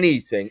or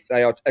anything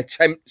they are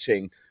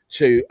attempting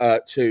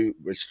to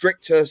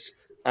restrict us.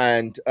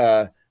 And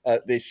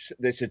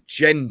this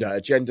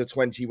agenda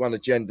 21,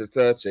 agenda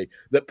 30,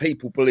 that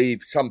people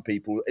believe, some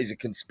people, is a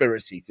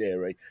conspiracy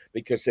theory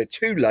because they're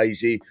too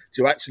lazy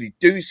to actually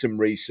do some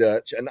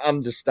research and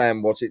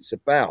understand what it's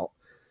about.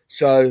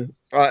 So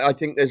I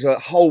think there's a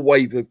whole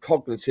wave of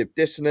cognitive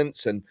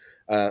dissonance, and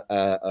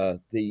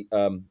the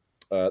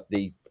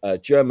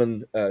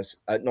German,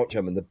 not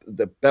German,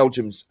 the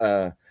Belgian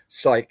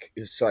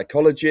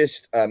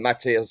psychologist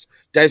Matthias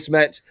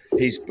Desmet,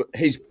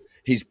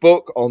 his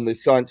book on the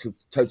science of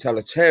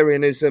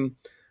totalitarianism.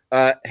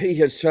 He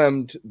has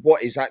termed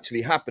what is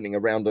actually happening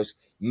around us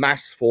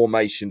mass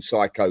formation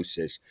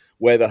psychosis,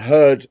 where the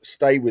herd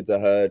stay with the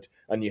herd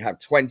and you have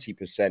 20%,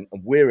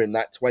 and we're in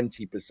that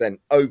 20%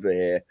 over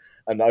here,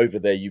 and over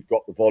there you've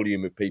got the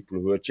volume of people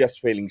who are just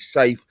feeling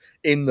safe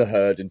in the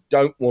herd and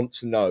don't want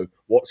to know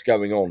what's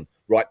going on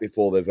right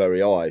before their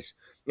very eyes.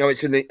 Now,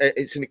 it's an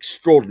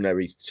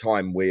extraordinary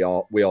time we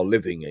are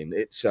living in.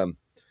 It's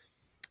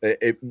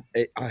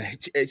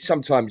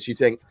sometimes you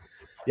think,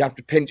 you have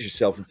to pinch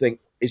yourself and think,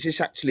 is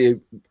this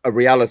actually a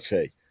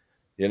reality?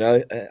 You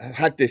know, I've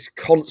had this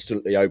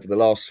constantly over the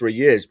last 3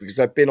 years because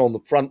I've been on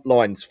the front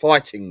lines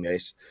fighting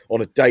this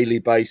on a daily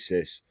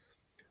basis.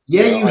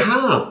 Yeah, you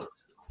have.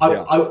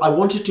 Yeah. I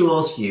wanted to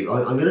ask you.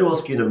 I'm going to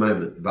ask you in a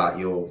moment about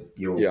your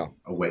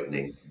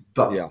awakening.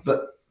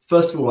 But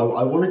first of all,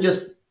 I want to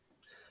just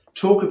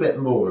talk a bit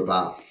more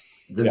about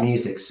the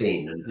music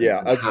scene and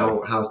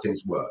how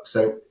things work.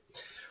 So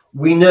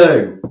we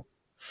know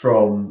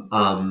from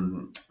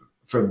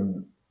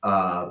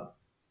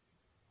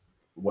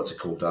what's it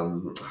called?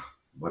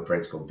 My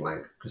brain's gone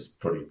blank because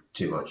probably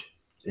too much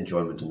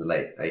enjoyment in the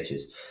late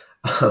 80s.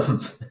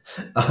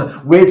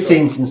 Weird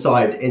scenes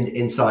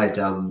inside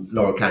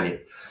Laurel Canyon.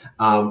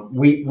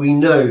 We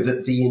know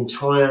that the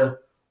entire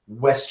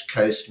West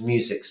Coast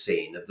music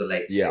scene of the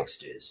late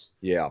 60s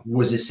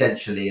was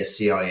essentially a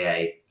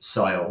CIA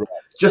psyop,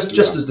 just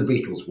as the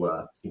Beatles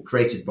were,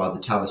 created by the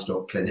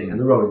Tavistock Clinic and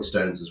the Rolling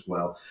Stones as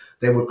well.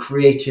 They were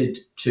created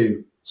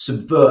to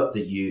subvert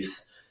the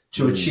youth,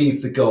 to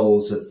achieve the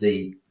goals of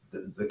the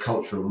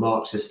cultural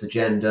Marxist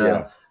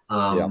agenda.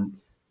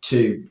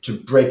 to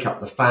break up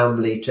the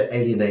family, to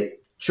alienate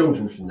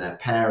children from their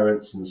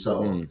parents, and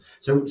so on. Mm,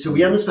 So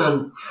we mm,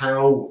 understand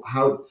how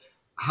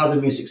the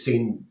music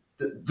scene,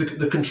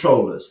 the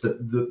controllers,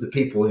 the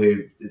people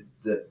who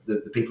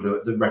the people who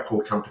are the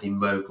record company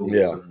moguls,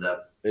 yeah, and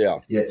the yeah.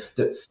 yeah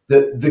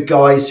the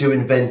guys who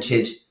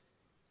invented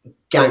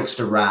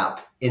gangster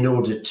rap in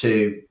order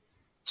to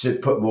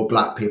put more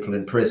black people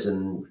in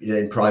prison,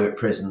 in private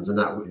prisons, and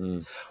that.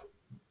 Mm,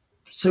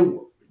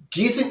 So,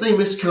 do you think they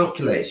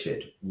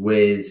miscalculated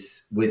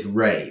with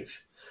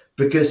rave?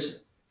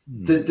 Because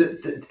mm.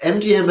 the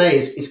MDMA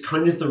is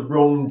kind of the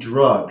wrong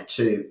drug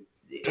to.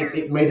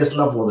 It made us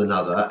love one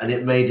another, and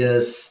it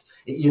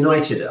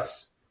united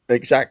us.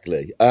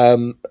 Exactly.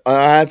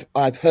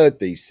 I've heard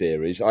these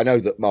theories. I know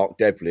that Mark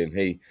Devlin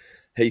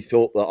he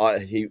thought that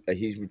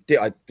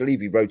I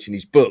believe he wrote in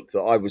his book that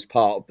I was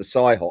part of the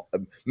psyop,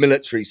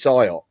 military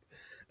psyop.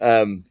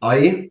 Um, Are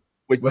you?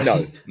 no,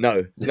 Wait.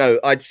 no, no.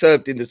 I'd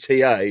served in the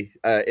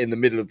TA in the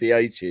middle of the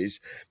 80s,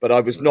 but I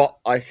was not.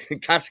 I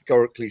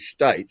categorically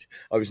state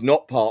I was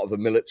not part of a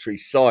military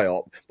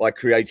psyop by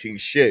creating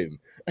Shum.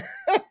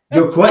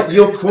 You're quite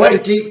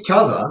That's deep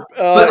cover,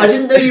 but I uh,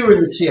 didn't know you were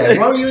in the TA.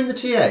 Why were you in the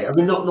TA? I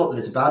mean, not that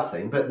it's a bad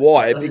thing, but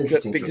Why? that's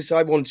interesting to. Because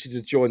I wanted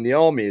to join the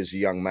army as a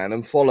young man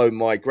and follow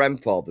my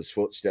grandfather's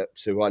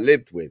footsteps, who I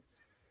lived with.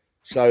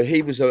 So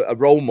he was a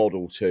role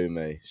model to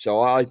me.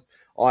 So I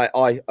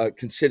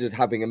considered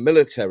having a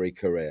military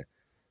career.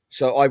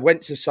 So I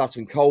went to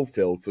Sutton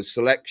Coldfield for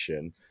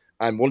selection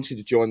and wanted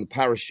to join the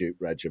parachute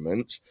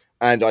regiment,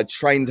 and I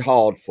trained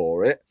hard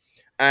for it.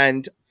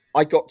 And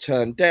I got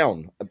turned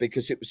down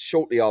because it was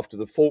shortly after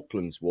the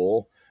Falklands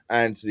War,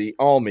 and the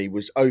army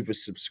was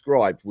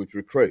oversubscribed with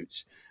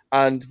recruits.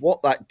 And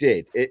what that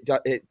did,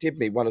 it did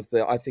me one of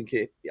the. I think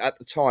at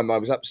the time I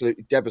was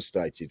absolutely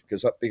devastated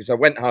because I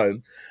went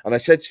home and I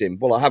said to him,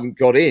 "Well, I haven't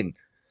got in."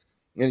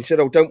 And he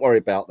said, "Oh, don't worry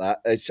about that.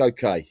 It's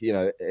okay. You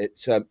know,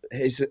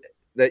 it's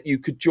that you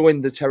could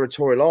join the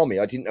Territorial Army."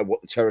 I didn't know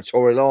what the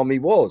Territorial Army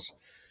was.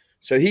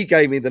 So he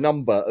gave me the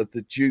number of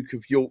the Duke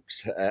of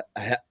York's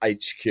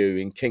HQ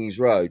in King's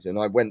Road. And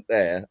I went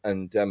there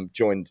and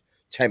joined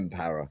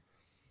Tempara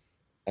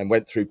and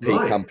went through P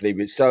Right.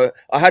 Company. So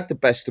I had the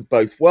best of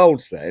both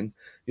worlds then.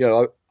 You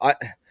know,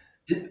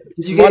 Did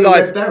you my get your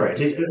life, red beret?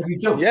 Have you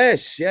jumped?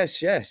 yes, yeah,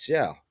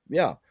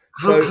 yeah.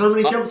 How So how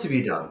many jumps have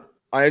you done?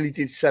 I only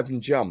did 7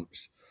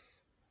 jumps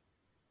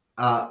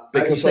You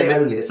because I say lived.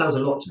 only. It sounds a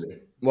lot to me.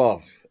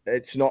 Well,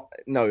 it's not.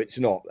 No, it's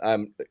not.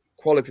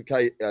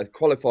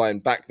 Qualifying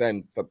back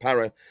then for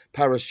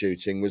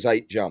parachuting was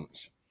 8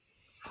 jumps.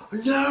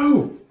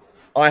 No,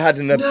 I had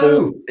an abort.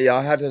 no. Yeah,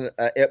 I had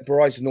at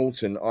Verizon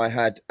Alton. I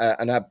had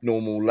an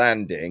abnormal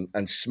landing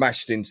and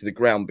smashed into the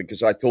ground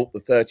because I thought the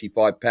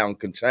 35-pound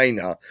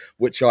container,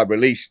 which I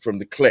released from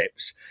the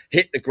clips,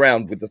 hit the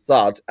ground with a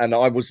thud, and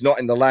I was not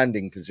in the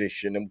landing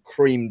position and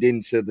creamed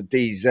into the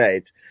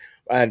DZ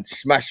and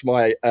smashed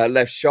my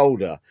left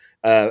shoulder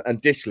and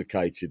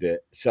dislocated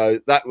it. So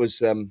that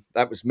was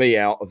me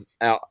out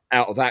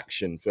of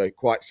action for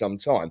quite some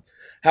time.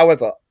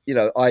 However, you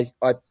know, I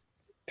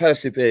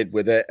persevered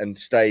with it and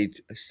stayed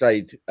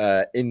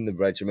in the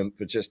regiment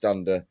for just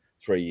under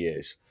 3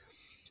 years.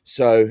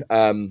 So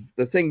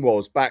the thing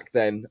was back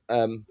then,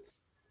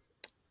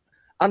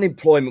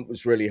 unemployment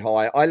was really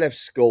high. I left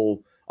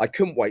school. I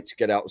couldn't wait to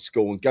get out of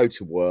school and go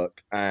to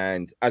work.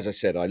 And as I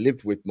said, I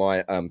lived with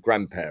my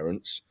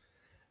grandparents.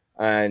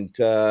 And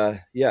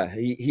yeah,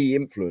 he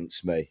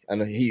influenced me.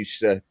 And he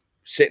used to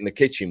sit in the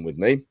kitchen with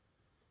me,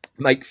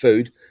 make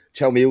food,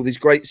 tell me all these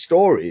great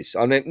stories.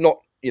 I mean,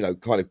 not, you know,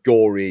 kind of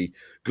gory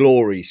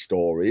glory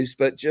stories,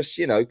 but just,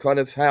 you know, kind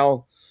of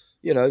how,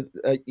 you know,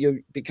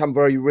 you become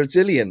very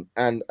resilient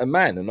and a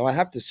man. And I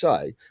have to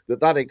say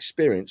that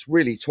experience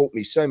really taught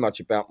me so much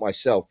about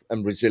myself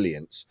and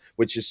resilience,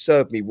 which has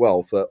served me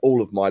well for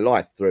all of my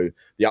life through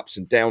the ups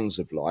and downs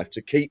of life,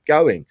 to keep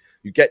going.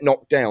 You get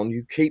knocked down,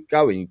 you keep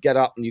going, you get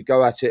up and you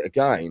go at it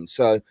again.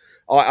 So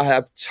I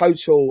have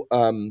total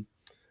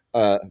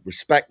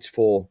respect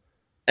for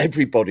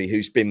everybody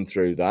who's been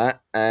through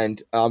that,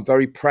 and I'm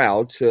very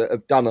proud to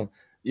have done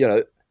you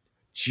know,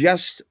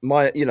 just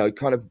my, you know,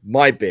 kind of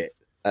my bit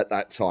at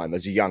that time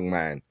as a young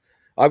man.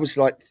 I was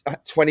like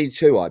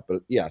 22,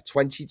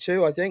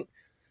 22, I think.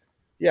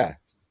 Yeah,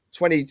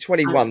 20, And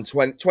 21,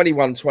 20,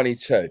 21,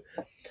 22.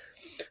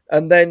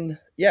 And then,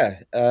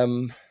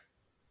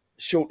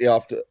 shortly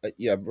after,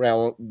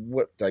 around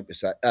what date was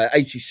that?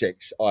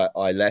 86,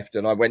 I left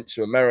and I went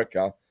to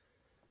America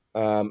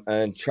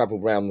and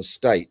traveled around the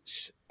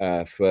States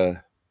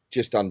for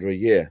just under a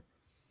year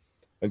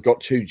and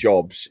got 2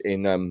 jobs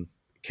in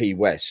Key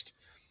West.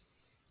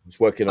 I was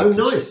working on oh,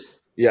 nice.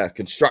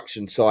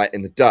 construction site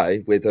in the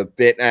day with a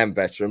Vietnam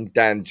veteran,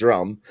 Dan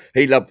Drum.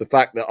 He loved the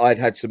fact that I'd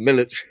had some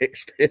military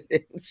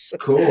experience, Of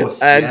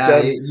course, and yeah.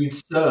 You'd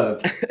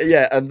served.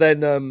 yeah, and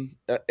then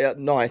at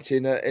night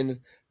in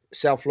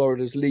South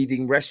Florida's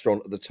leading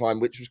restaurant at the time,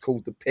 which was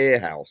called the Pier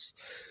House.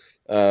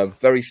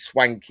 Very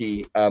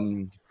swanky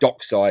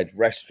dockside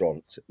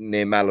restaurant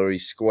near Mallory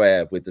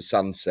Square with the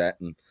sunset.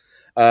 And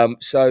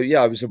so,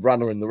 yeah, I was a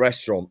runner in the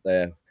restaurant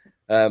there.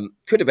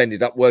 Could have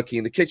ended up working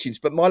in the kitchens,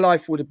 but my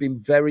life would have been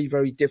very,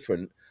 very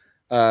different.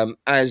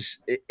 As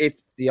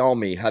if the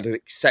army had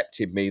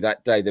accepted me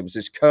that day. There was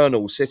this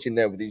colonel sitting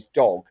there with his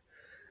dog,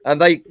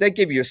 and they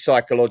give you a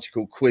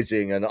psychological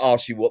quizzing and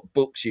ask you what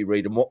books you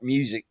read and what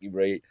music you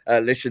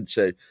listen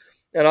to.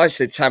 And I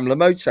said Tamla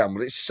Motown.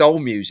 Well, it's soul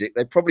music.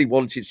 They probably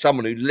wanted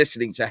someone who's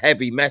listening to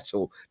heavy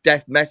metal,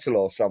 death metal,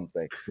 or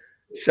something.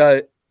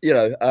 So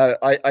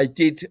I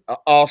did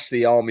ask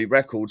the Army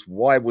Records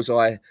why was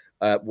I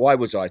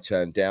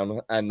turned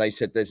down, and they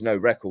said there's no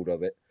record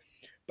of it.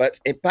 But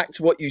back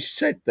to what you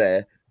said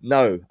there.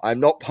 No,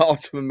 I'm not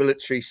part of a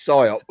military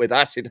psyop with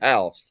Acid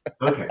House.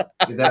 Okay,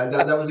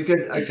 that was a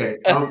good. Okay,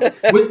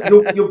 was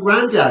your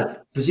granddad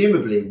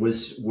presumably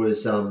was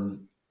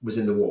in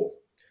the war?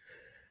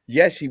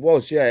 Yes, he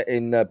was. Yeah,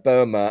 in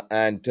Burma,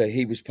 and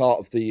he was part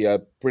of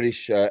the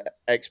British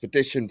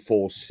expedition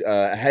force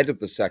ahead of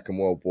the Second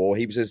World War.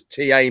 He was a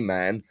TA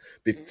man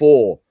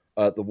before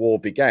the war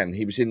began.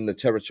 He was in the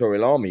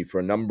Territorial Army for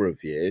a number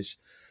of years,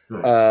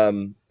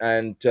 Right.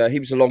 and he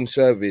was a long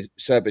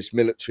service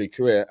military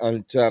career.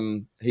 And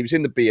he was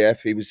in the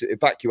BF. He was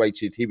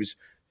evacuated. He was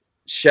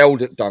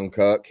shelled at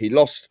Dunkirk. He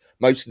lost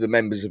most of the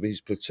members of his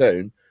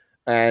platoon,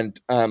 and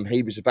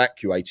he was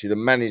evacuated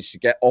and managed to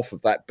get off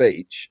of that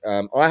beach.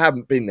 I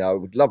haven't been there. I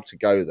would love to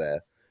go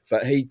there,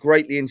 but he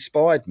greatly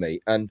inspired me.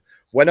 And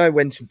when I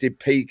went and did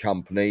P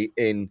Company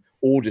in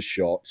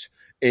Aldershot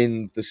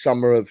in the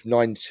summer of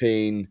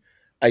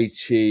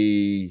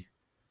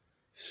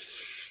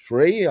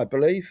 1983, I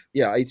believe.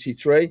 Yeah,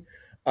 83.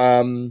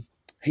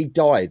 He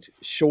died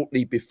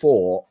shortly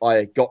before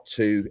I got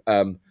to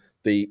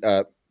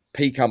the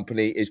P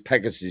Company is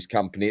Pegasus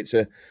Company. It's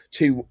a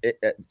two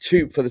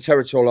for the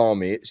Territorial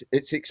Army.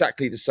 It's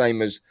exactly the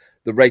same as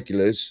the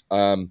regulars.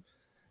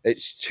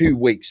 It's 2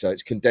 weeks, so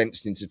it's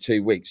condensed into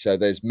 2 weeks. So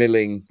there's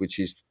milling, which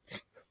is Yeah.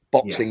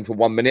 boxing for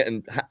 1 minute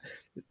and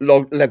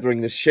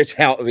leathering the shit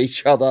out of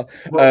each other.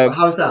 Well,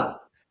 how's that?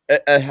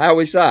 How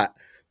is that?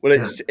 Well,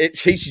 Yeah. it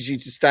teaches you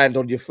to stand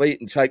on your feet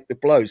and take the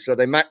blows. So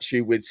they match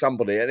you with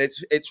somebody, and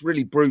it's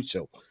really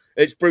brutal.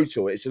 It's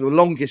brutal. It's the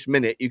longest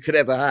minute you could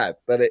ever have,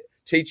 but it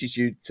teaches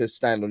you to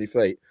stand on your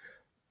feet.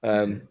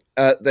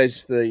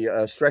 There's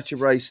the stretcher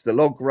race, the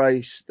log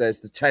race. There's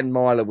the 10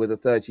 miler with a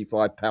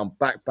 35-pound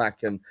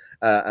backpack and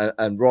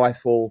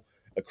rifle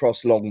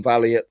across Long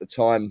Valley at the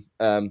time.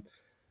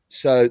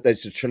 So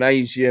there's the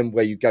Trinasium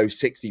where you go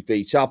 60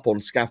 feet up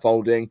on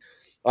scaffolding.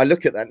 I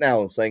look at that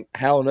now and think,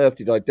 how on earth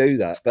did I do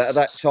that? But at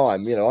that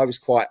time,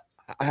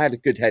 I had a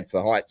good head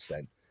for heights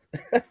then.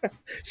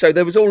 So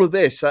there was all of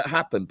this that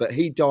happened, but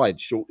he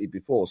died shortly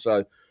before.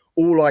 So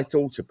all I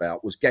thought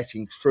about was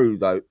getting through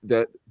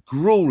the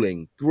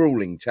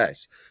grueling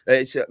test.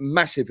 It's a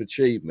massive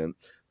achievement.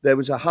 There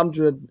was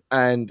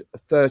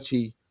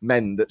 130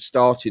 men that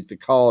started the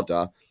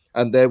cadre,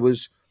 and it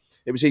was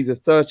either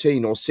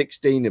 13 or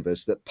 16 of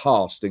us that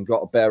passed and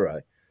got a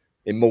beret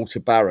in Malta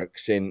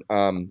Barracks in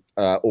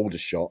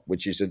Aldershot,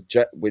 which is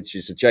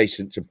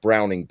adjacent to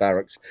Browning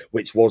Barracks,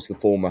 which was the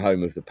former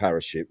home of the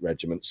Parachute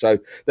Regiment. So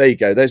there you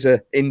go. There's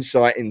an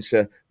insight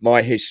into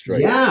my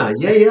history. Yeah. I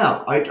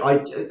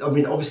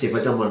mean, obviously, if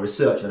I'd done my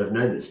research, I'd have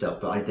known this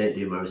stuff, but I don't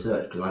do my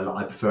research because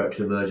I prefer it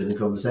to emerge in the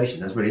conversation.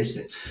 That's really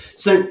interesting.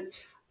 So,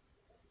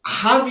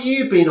 have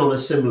you been on a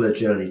similar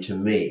journey to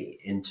me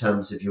in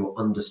terms of your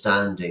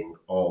understanding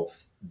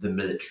of the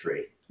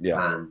military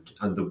Yeah,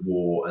 and the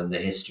war and the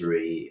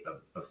history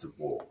of the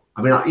war?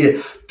 I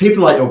mean,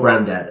 people like your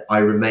granddad, I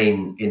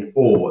remain in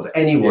awe of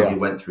anyone yeah, who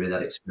went through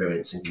that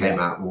experience and came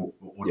yeah, out or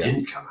yeah,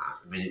 didn't come out.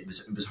 I mean, it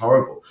was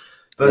horrible.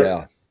 But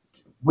yeah.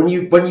 when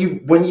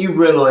you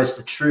realise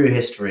the true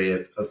history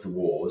of the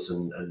wars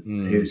and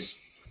Mm, who's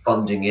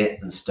funding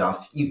it and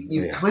stuff, you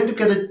yeah. kind of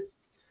get a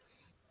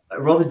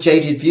rather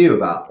jaded view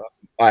about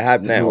I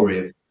have the now. glory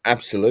of.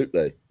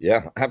 Absolutely.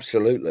 Yeah,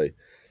 absolutely.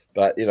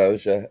 But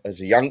as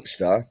a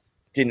youngster,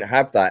 didn't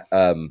have that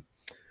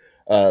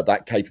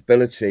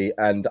capability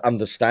and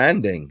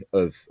understanding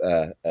of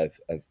the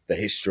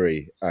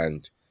history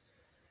and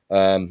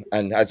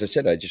as I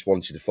said, I just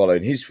wanted to follow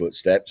in his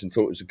footsteps and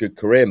thought it was a good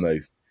career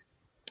move.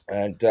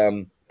 And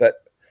but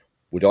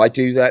would I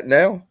do that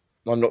now?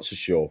 I'm not so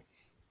sure.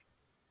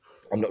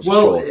 I'm not so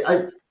Well,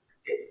 sure.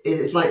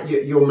 it's like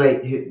your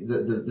mate,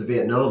 the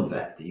Vietnam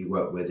vet that you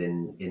work with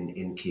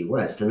in Key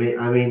West. I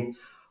mean,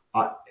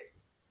 I,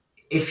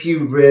 if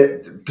you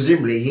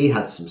presumably he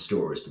had some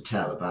stories to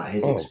tell about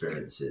his Oh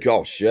experiences.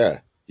 gosh, yeah,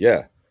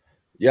 yeah,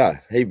 yeah.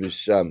 He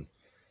was a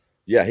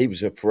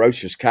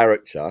ferocious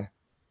character.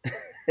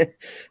 And it,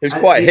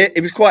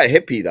 It was quite a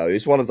hippie though. He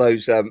was one of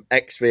those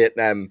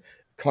ex-Vietnam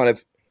kind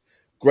of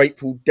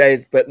Grateful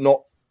Dead, but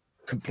not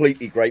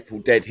completely Grateful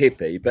Dead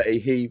hippie. But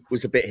he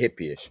was a bit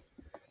hippie-ish,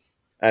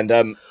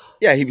 and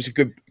yeah, he was a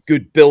good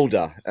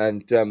builder,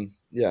 and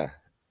yeah,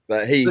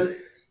 but but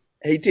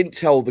he didn't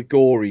tell the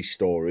gory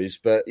stories,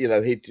 but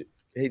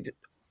he'd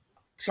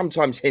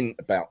sometimes hint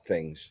about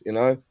things.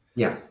 yeah,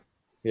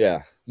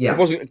 Yeah, he yeah.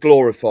 wasn't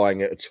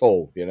glorifying it at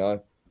all.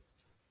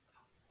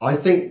 I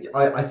think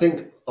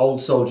old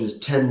soldiers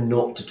tend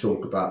not to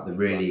talk about the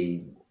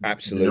really the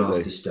nasty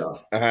Absolutely.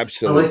 stuff. And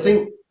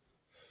Absolutely.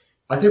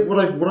 I think what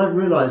I've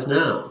realised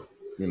now,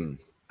 Mm.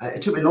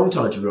 it took me a long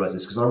time to realise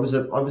this because I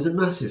was a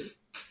massive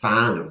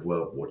fan of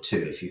World War Two.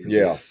 If you can be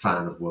a Yeah.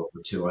 fan of World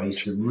War Two, I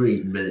used to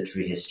read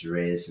military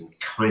histories and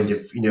kind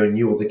Mm. of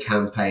knew all the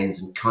campaigns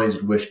and kind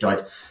of wished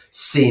I'd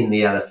seen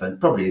the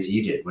elephant, probably as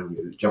you did when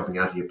you were jumping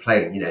out of your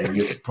plane. And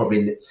you're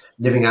probably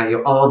living out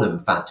your Arnhem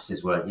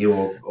fantasies, weren't you,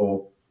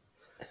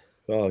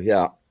 Oh,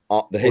 yeah. The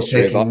or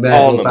history of taking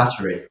Merville Arnhem.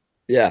 Battery?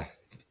 Yeah.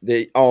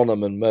 The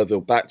Arnhem and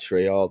Merville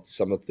Battery are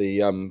some of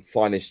the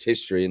finest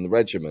history in the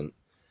regiment.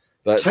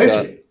 But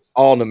Totally.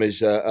 Arnhem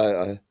is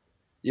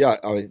yeah,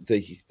 I mean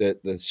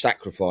the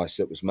sacrifice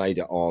that was made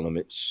at Arnhem,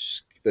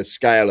 it's the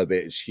scale of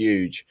it is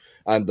huge,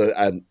 and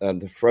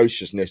the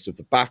ferociousness of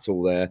the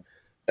battle there.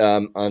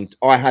 And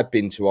I had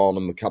been to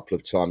Arnhem a couple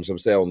of times. I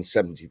was there on the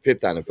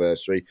 75th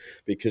anniversary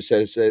because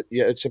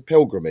it's a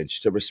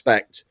pilgrimage to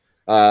respect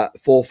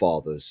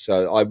forefathers.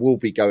 So I will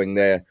be going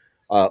there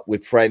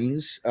with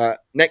friends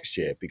next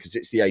year because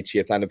it's the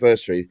 80th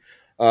anniversary.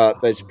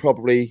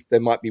 There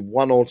might be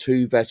one or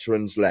two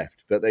veterans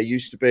left, but there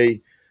used to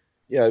be,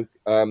 you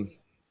know,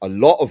 a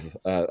lot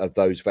of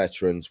those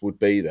veterans would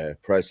be there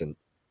present.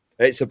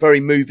 It's a very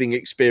moving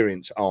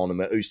experience,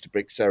 Arnhem, at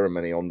Oosterbrick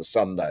ceremony on the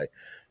Sunday.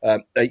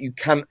 There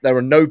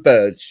are no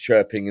birds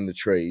chirping in the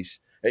trees.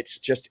 It's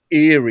just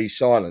eerie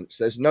silence.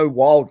 There's no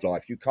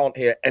wildlife. You can't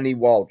hear any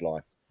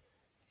wildlife.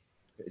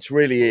 It's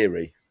really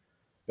eerie.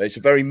 It's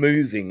a very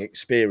moving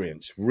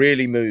experience.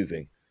 Really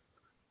moving.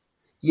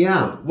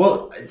 Yeah,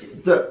 well,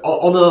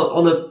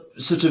 on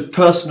a sort of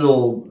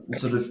personal,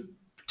 sort of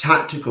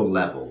tactical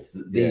level,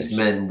 these Yes.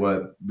 men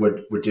were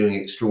doing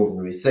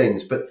extraordinary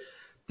things. But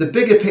the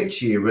bigger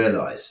picture, you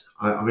realise.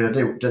 I mean, I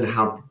don't know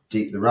how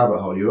deep the rabbit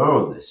hole you are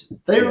on this.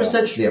 They were Yeah.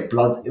 essentially a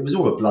blood. It was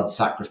all a blood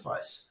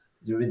sacrifice.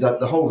 I mean,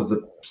 the whole of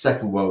the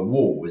Second World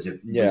War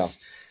Yeah. was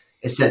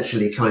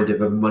essentially kind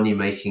of a money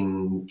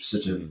making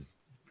sort of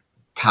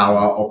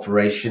power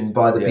operation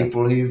by the Yeah.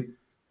 people who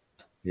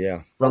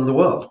Yeah. run the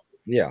world.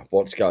 Yeah,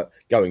 what's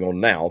going on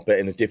now, but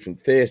in a different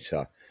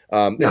theatre.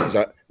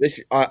 Yeah,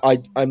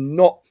 I'm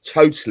not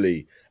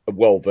totally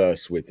well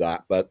versed with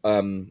that, but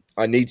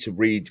I need to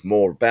read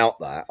more about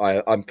that.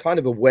 I'm kind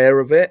of aware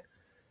of it,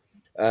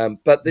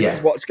 but this is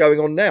yeah, what's going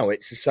on now.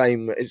 It's the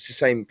same. It's the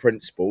same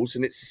principles,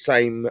 and it's the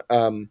same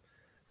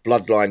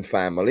bloodline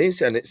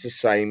families, and it's the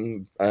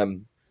same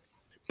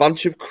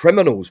bunch of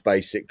criminals,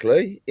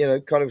 basically,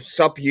 kind of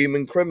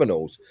subhuman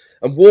criminals.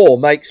 And war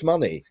makes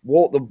money.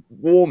 The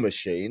war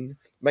machine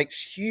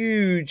makes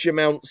huge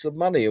amounts of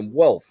money and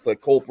wealth for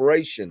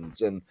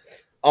corporations and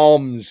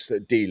arms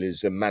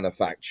dealers and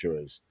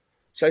manufacturers.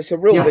 So it's a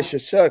real yeah.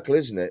 vicious circle,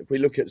 isn't it? If we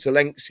look at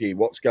Zelensky,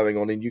 what's going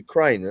on in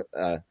Ukraine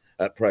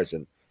at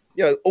present,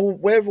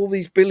 where have all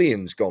these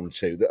billions gone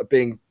to that are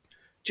being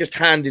just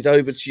handed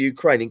over to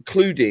Ukraine,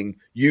 including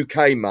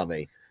UK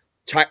money,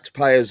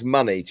 taxpayers'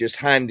 money, just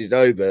handed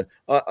over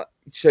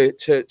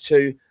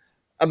to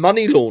a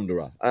money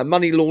launderer, a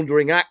money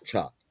laundering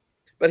actor.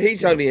 But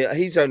he's Yeah.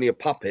 only a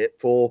puppet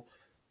for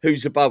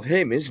who's above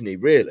him, isn't he?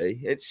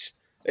 Really, it's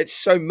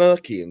so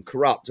murky and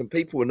corrupt, and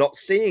people are not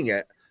seeing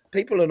it.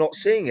 People are not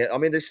seeing it. I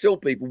mean, there's still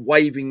people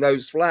waving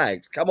those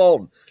flags. Come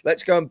on,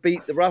 let's go and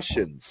beat the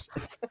Russians.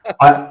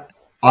 I,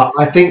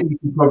 I think you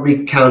can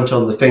probably count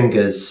on the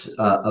fingers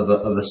of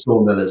a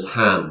sawmiller's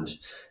hand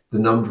the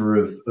number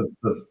of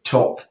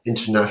top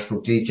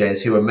international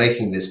DJs who are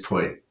making this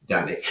point,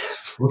 Danny.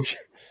 What?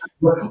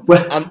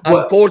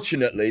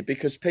 Unfortunately,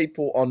 because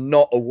people are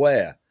not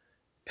aware.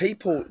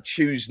 People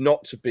choose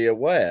not to be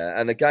aware,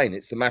 and again,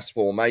 it's the mass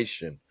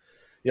formation.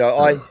 You know,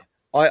 I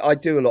Uh, I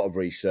do a lot of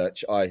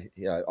research. I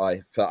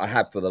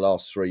have for the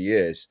last 3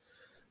 years,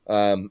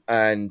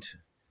 and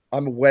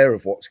I'm aware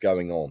of what's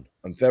going on.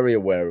 I'm very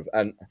aware of,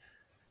 and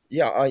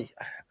yeah,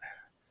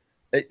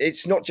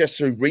 it's not just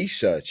through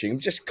researching. I'm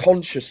just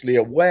consciously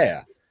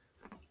aware.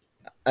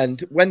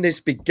 And when this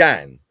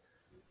began,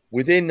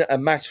 within a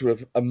matter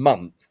of a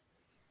month,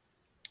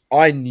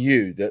 I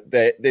knew that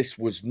this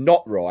was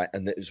not right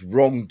and that there's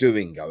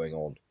wrongdoing going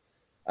on.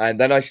 And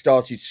then I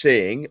saw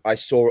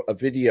a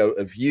video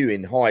of you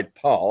in Hyde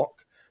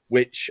Park,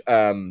 which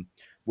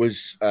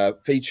was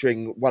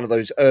featuring one of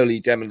those early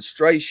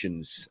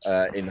demonstrations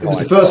in it was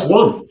the Hyde first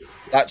Park. one.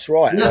 That's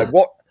right. And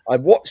Yeah. I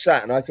watched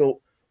that and I thought,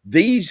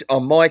 these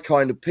are my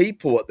kind of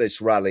people at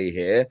this rally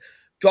here.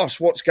 Gosh,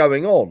 what's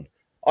going on?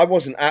 I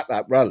wasn't at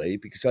that rally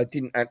because I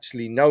didn't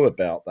actually know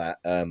about that.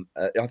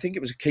 I think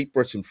it was a Keep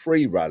Britain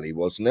Free rally,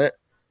 wasn't it?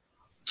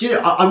 Do you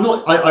know, I'm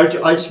not.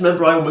 I just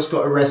remember I almost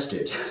got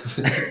arrested.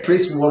 The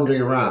police were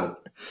wandering around.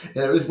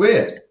 Yeah, it was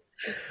weird.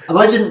 And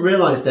I didn't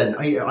realise then.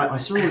 I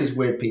saw all these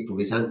weird people,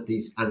 these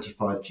anti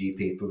 5G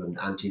people and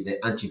anti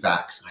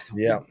vax. And I thought,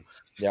 Yeah.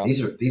 Yeah.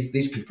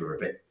 these people are a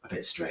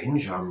bit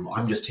strange.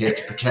 I'm just here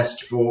to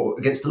protest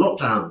against the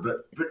lockdown,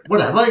 but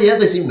whatever. Yeah,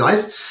 they seem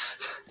nice.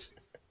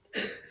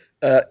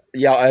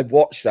 Yeah, I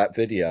watched that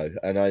video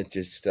and I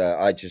just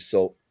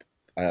thought,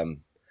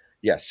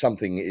 yeah,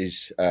 something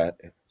is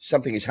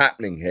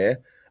happening here,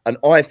 and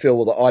I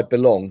feel that I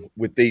belong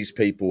with these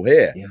people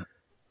here. Yeah,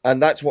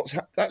 And that's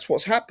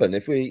what's happened.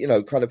 If we,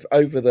 kind of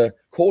over the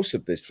course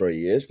of this 3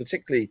 years,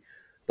 particularly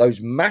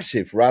those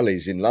massive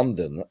rallies in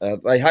London,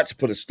 they had to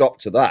put a stop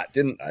to that,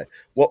 didn't they?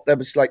 There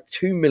was like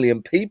 2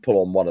 million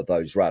people on one of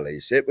those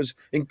rallies. It was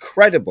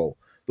incredible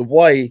the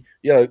way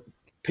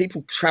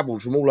people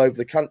travelled from all over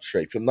the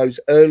country from those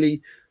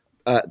early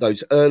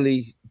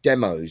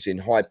demos in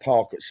Hyde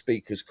Park at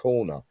Speaker's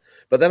Corner.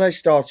 But then I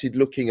started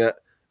looking at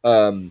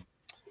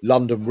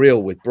London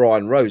Real with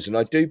Brian Rose, and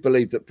I do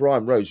believe that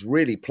Brian Rose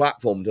really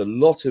platformed a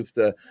lot of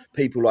the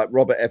people like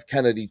Robert F.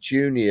 Kennedy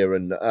Jr.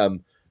 and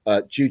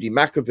Judy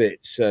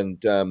Makovits and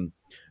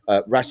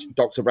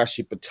Dr.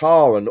 Rashid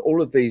Bhattar and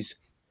all of these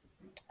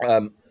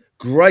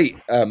great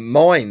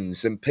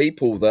minds and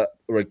people that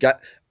were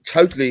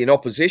totally in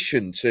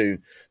opposition to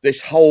this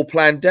whole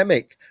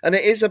pandemic. And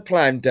it is a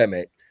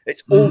pandemic.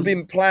 It's all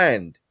been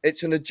planned.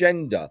 It's an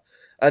agenda.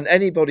 And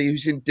anybody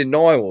who's in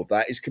denial of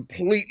that is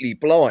completely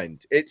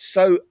blind. It's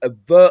so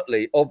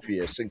overtly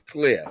obvious and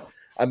clear.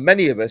 And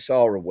many of us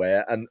are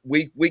aware, and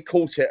we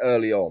caught it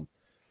early on.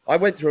 I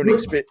went through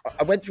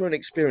an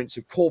experience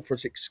of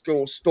corporate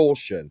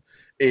extortion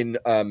in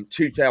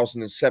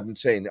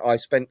 2017. I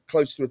spent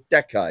close to a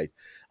decade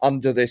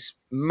under this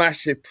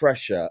massive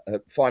pressure,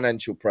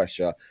 financial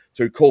pressure,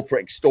 through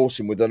corporate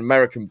extortion with an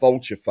American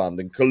vulture fund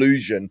and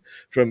collusion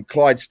from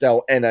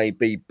Clydesdale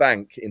NAB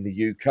Bank in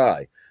the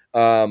UK.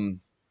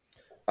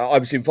 I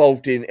was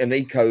involved in an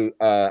eco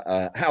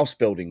house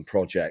building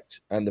project,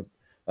 and the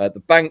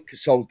bank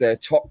sold their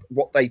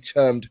what they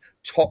termed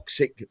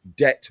toxic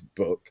debt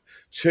book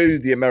to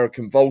the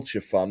American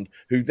Vulture Fund,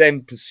 who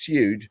then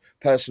pursued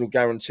personal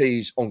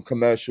guarantees on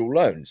commercial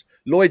loans.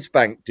 Lloyds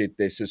Bank did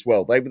this as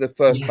well. They were the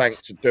first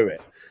bank to do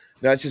it.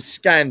 Now, it's a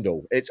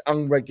scandal. It's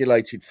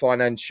unregulated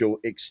financial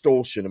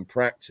extortion and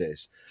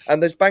practice.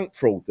 And there's bank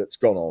fraud that's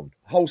gone on,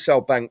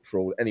 wholesale bank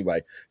fraud.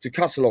 Anyway, to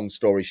cut a long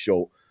story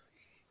short,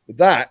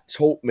 that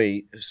taught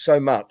me so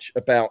much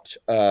about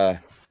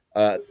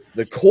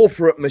the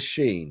corporate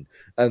machine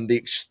and the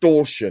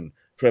extortion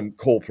from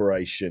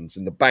corporations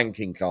and the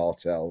banking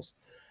cartels,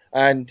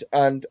 and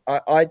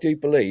I do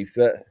believe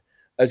that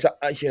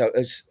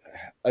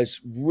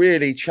as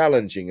really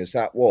challenging as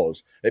that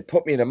was, it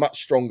put me in a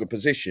much stronger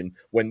position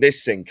when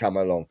this thing come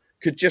along.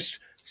 Could just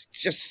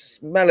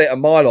smell it a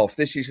mile off.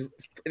 This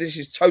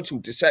is total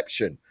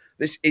deception.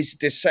 This is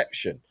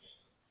deception.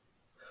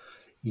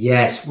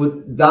 Yes,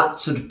 well, that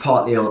sort of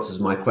partly answers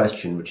my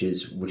question, which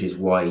is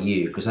why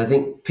you? Because I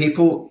think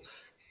people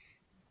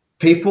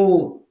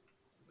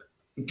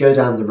go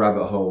down the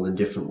rabbit hole in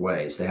different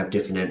ways. They have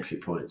different entry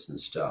points and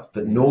stuff,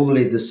 but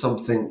normally there's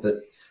something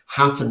that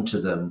happened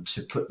to them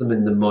to put them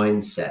in the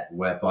mindset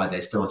whereby they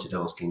started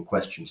asking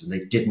questions and they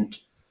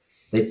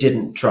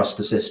didn't trust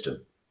the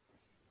system.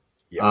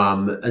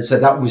 Yeah. And so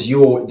that was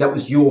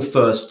your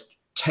first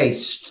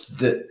taste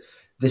that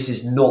this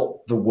is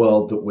not the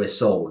world that we're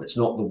sold. It's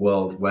not the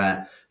world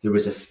where there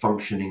is a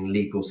functioning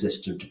legal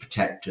system to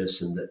protect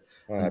us, and that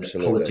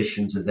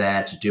politicians are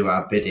there to do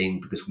our bidding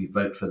because we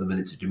vote for them and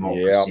it's a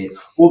democracy. Yeah.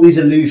 All these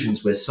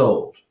illusions we're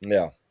sold.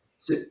 Yeah.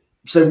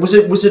 So was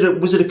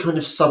it a kind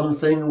of sudden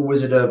thing, or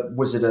was it a?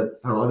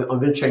 I'm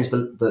going to change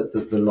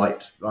the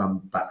light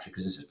battery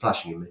because it's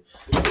flashing at me.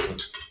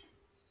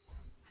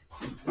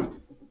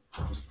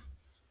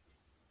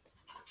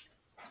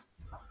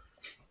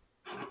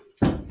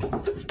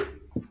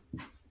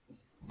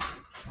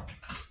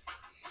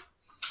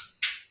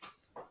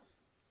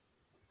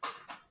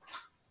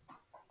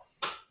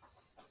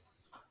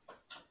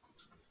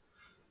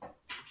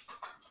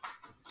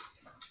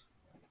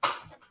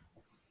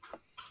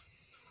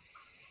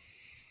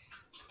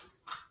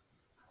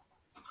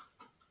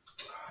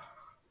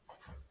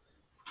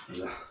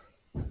 Yeah.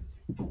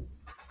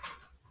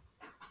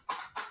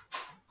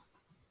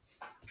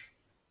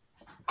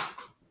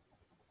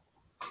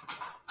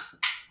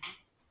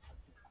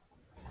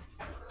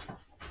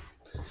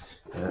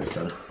 That's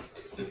better.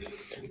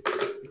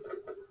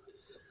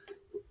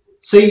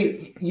 So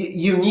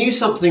you knew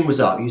something was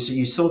up.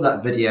 You saw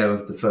that video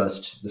of the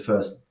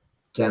first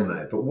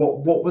demo, but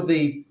what were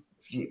you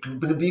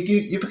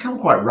become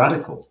quite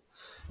radical.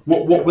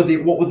 What were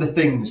the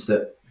things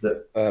that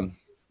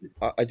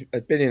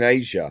I'd been in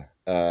Asia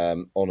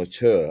on a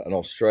tour in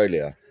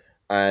Australia,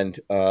 and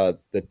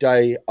the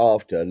day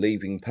after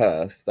leaving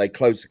Perth, they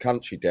closed the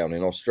country down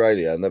in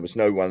Australia, and there was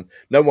no one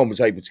was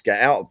able to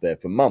get out of there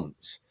for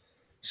months.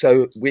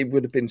 So we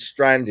would have been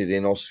stranded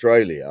in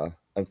Australia,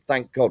 and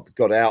thank God we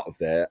got out of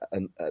there.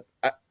 And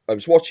I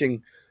was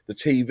watching the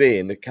TV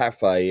in the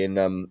cafe in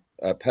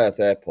Perth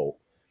Airport,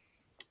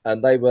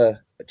 and they were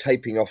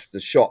taping off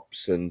the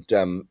shops and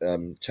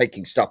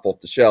taking stuff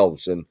off the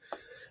shelves, and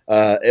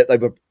they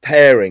were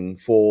preparing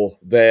for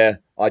their,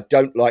 I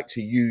don't like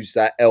to use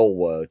that L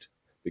word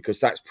because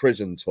that's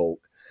prison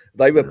talk.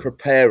 They were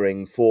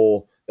preparing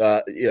for,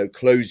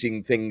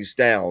 closing things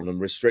down and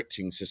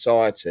restricting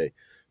society.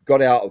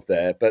 Got out of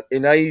there. But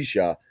in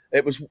Asia,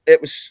 it was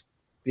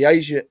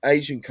the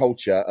Asian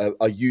culture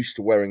are used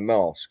to wearing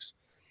masks,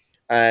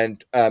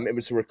 and it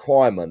was a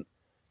requirement.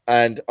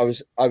 And I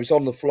was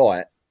on the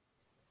flight,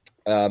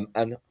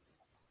 And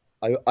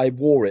I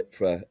wore it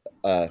for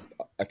a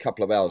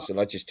couple of hours, and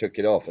I just took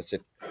it off. I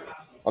said,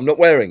 I'm not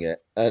wearing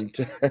it, and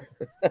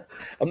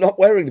I'm not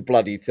wearing the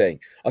bloody thing.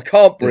 I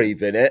can't Yeah.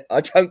 breathe in it. I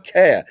don't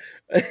care.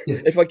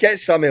 Yeah. If I get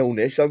some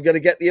illness, I'm going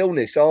to get the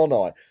illness, aren't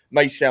I?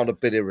 May sound a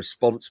bit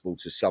irresponsible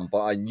to some,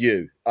 but I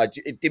knew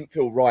it didn't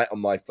feel right on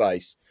my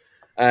face,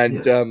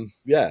 and Yeah.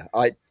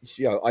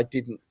 yeah, I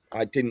didn't.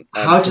 How did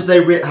how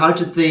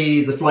did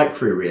the flight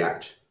crew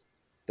react?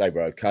 They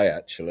were okay,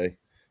 actually.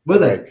 They Were were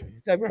they? okay.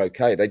 They were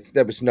okay.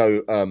 There was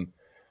no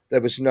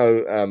there was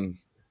no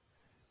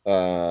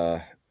uh,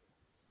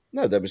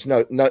 no, there was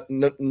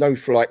no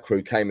flight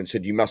crew came and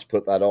said you must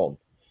put that on.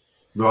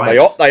 Right.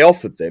 They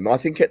offered them. I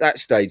think at that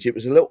stage it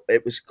was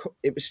it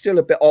was still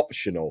a bit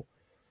optional.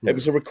 It Yeah.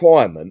 was a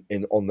requirement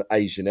in on the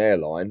Asian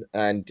airline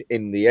and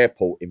in the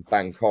airport in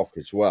Bangkok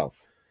as well.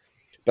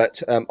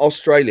 But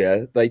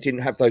Australia, they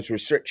didn't have those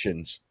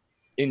restrictions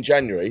in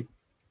January,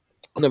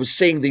 and I was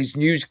seeing these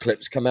news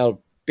clips come out of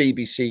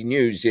BBC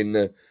News in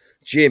the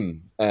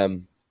gym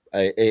in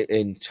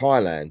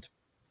Thailand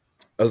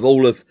of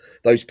all of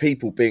those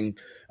people being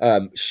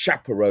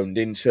chaperoned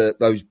into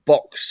those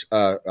box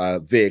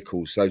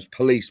vehicles, those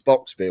police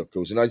box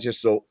vehicles. And I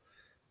just thought,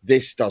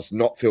 this does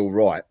not feel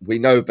right. We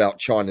know about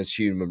China's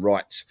human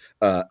rights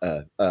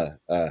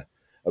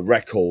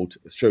record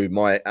through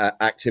my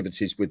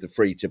activities with the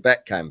Free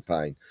Tibet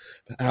campaign.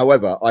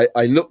 However,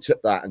 I looked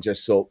at that and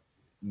just thought,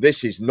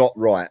 this is not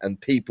right. And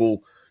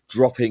people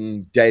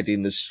dropping dead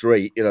in the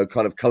street,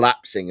 kind of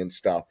collapsing and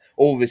stuff,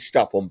 all this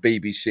stuff on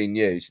BBC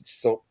News. It's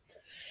sort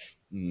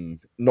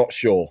not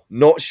sure.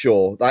 Not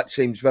sure. That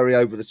seems very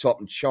over the top.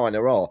 And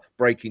China are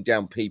breaking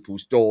down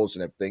people's doors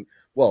and everything.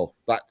 Well,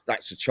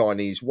 that's a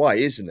Chinese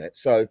way, isn't it?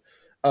 So,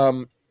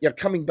 yeah,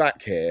 coming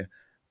back here,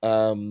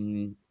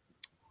 there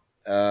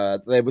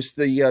was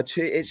the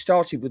it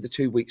started with the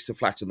 2 weeks to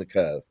flatten the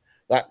curve.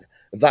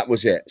 That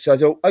was it. So I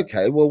thought,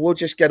 okay, well, we'll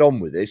just get on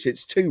with this.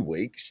 It's 2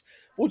 weeks.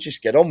 We'll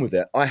just get on with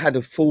it. I had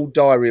a full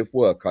diary of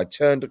work. I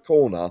turned a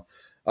corner,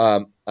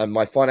 and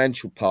my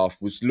financial path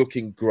was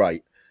looking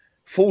great.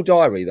 Full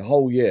diary the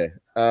whole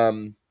year.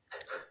 2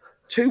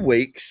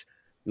 weeks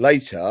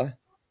later,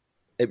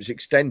 it was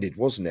extended,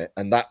 wasn't it?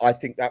 And that, I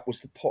think that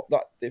was the pot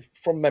that,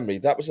 from memory,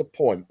 that was the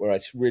point where I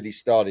really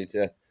started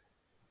to,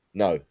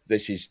 no,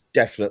 this is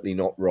definitely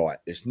not right.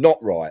 It's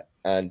not right.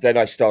 And then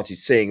I started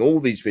seeing all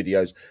these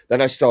videos.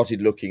 Then I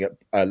started looking at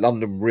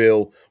London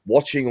Real,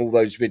 watching all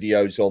those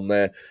videos on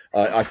there.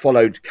 I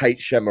followed Kate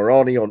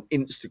Shemirani on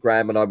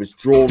Instagram, and I was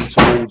drawn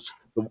towards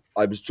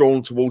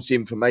the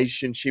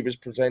information she was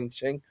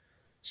presenting.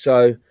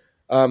 So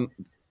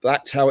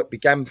that's how it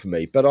began for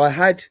me. But I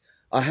had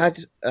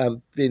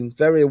been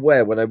very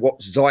aware when I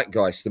watched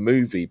Zeitgeist, the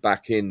movie,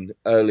 back in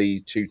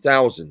early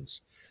 2000s.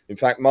 In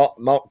fact,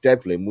 Mark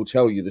Devlin will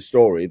tell you the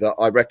story that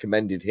I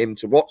recommended him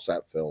to watch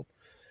that film.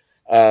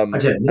 I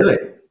didn't know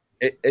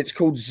it. It's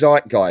called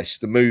Zeitgeist,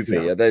 the movie.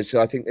 Yeah.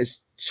 I think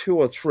there's 2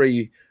 or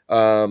 3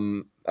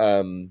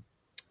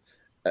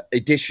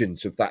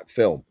 editions of that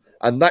film,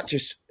 and that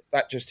just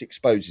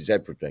exposes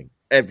everything,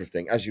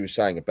 as you were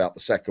saying about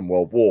the Second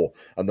World War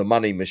and the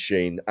money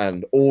machine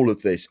and all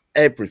of this,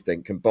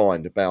 everything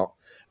combined about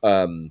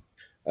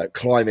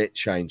climate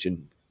change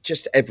and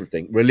just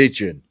everything,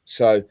 religion.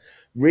 So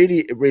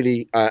really,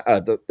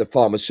 the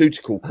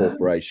pharmaceutical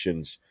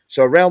corporations.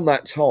 So around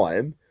that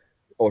time,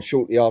 or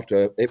shortly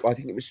after, I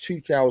think it was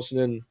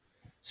 2000.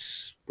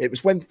 It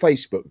was when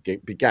Facebook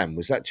began.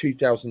 Was that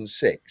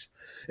 2006?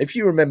 If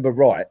you remember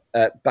right,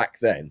 back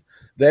then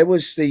there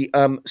was the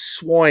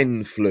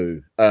swine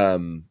flu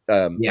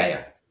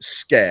Yeah.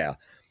 scare,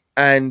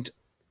 and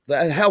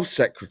the health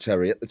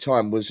secretary at the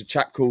time was a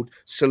chap called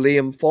Sir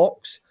Liam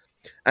Fox,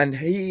 and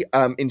he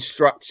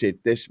instructed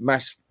this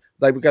mass.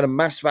 They were going to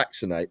mass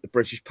vaccinate the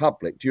British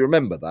public. Do you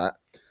remember that?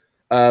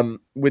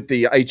 With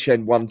the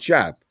HN1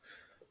 jab.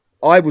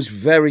 I was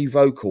very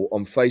vocal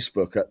on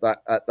Facebook at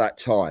that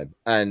time,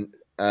 and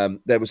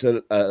there was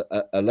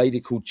a lady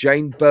called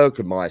Jane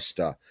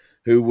Burgermeister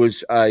who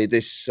was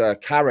this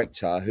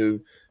character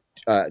who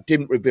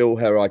didn't reveal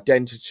her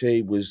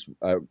identity, was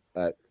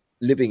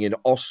living in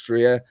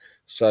Austria.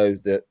 So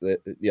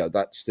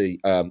that's the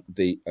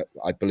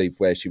I believe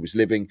where she was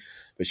living,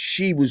 but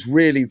she was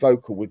really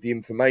vocal with the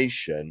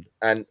information,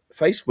 and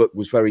Facebook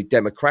was very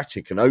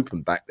democratic and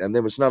open back then.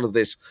 There was none of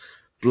this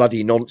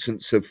bloody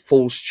nonsense of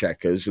false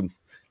checkers and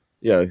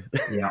Yeah.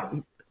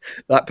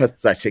 that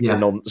pathetic Yeah.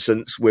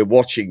 nonsense. We're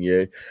watching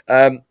you,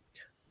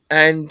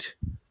 and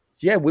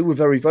yeah, we were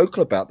very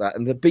vocal about that.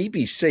 And the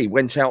BBC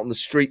went out on the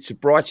streets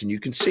of Brighton. You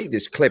can see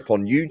this clip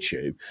on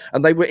YouTube,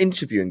 and they were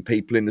interviewing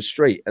people in the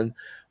street, and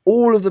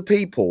all of the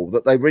people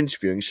that they were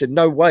interviewing said,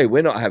 "No way,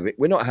 we're not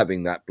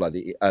having that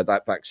bloody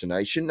that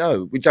vaccination.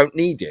 No, we don't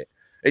need it.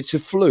 It's a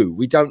flu.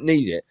 We don't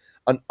need it."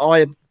 And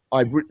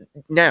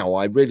now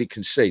I really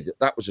can see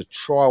that was a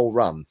trial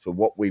run for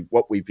what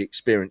we've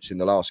experienced in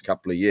the last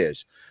couple of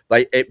years.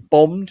 It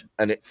bombed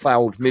and it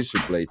failed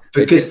miserably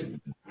Because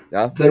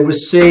they were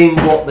seeing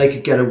what they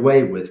could get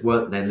away with,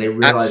 weren't they? And they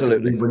realised that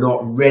Absolutely. we were not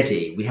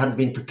ready. We hadn't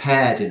been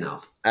prepared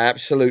enough.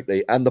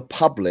 Absolutely, and the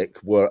public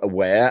were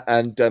aware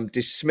and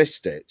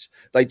dismissed it.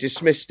 They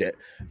dismissed it,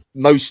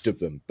 most of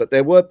them, but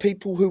there were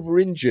people who were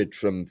injured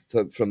from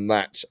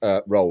that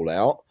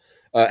rollout.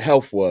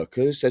 Health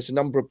workers. There's a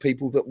number of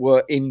people that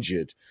were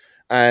injured,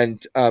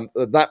 and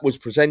that was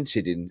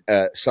presented in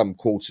some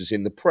quarters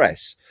in the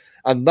press,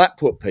 and that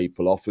put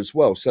people off as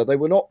well. So they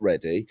were not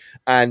ready,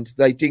 and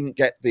they didn't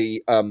get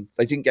the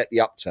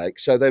uptake.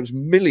 So there was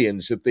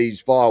millions of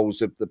these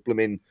vials of the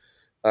blooming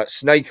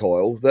snake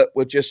oil that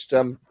were just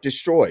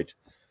destroyed.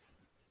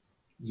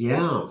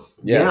 Yeah,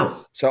 Yeah. yeah.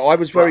 So I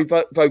was very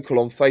But vocal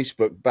on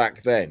Facebook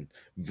back then,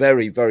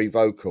 very, very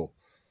vocal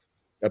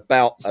so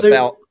about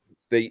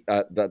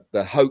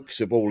the hoax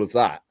of all of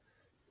that.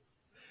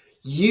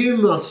 you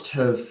must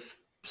have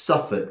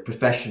suffered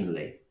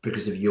professionally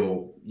because of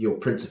your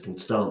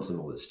principled stance and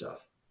all this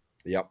stuff.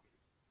 Yep.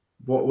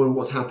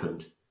 What's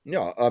happened?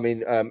 Yeah, I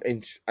mean,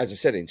 as I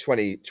said, in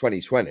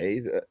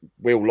 2020,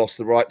 we all lost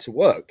the right to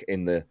work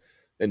in the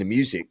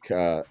music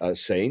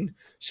scene.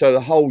 So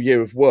the whole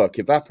year of work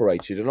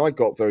evaporated, and I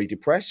got very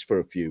depressed for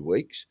a few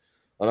weeks.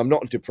 And I'm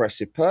not a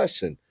depressive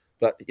person,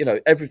 but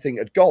everything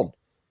had gone.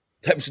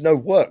 There was no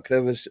work.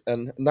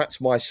 And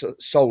that's my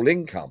sole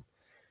income.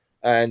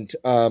 And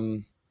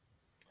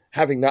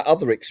having that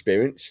other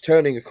experience,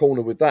 turning a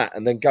corner with that,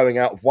 and then going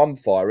out of one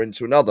fire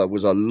into another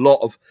was a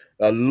lot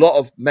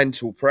of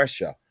mental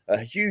pressure, a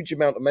huge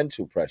amount of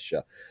mental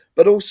pressure.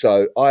 But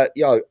also, I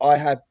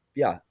had,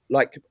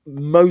 like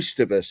most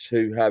of us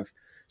who have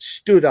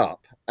stood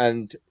up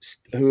and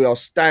who are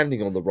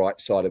standing on the right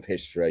side of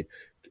history,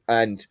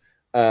 and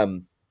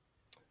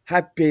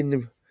have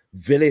been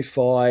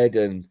vilified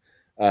and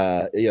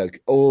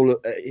all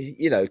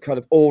kind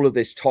of all of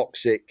this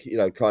toxic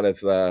kind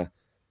of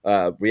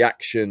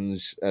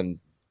reactions and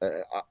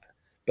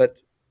but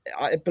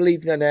I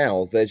believe that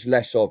now there's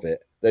less of it.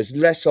 There's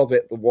less of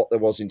it than what there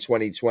was in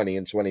 2020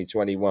 and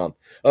 2021.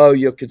 Oh,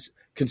 you're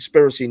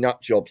conspiracy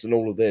nut jobs and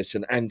all of this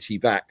and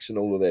anti-vax and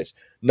all of this.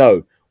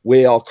 No,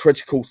 we are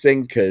critical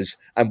thinkers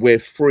and we're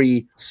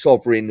free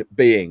sovereign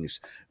beings.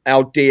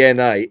 Our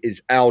DNA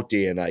is our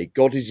DNA.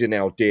 God is in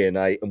our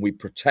DNA and we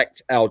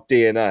protect our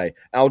DNA.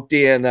 Our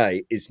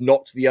DNA is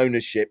not the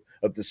ownership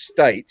of the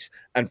state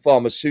and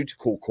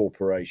pharmaceutical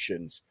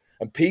corporations.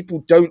 And people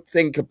don't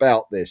think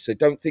about this. They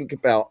don't think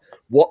about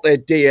what their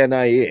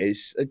DNA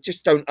is. They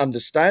just don't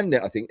understand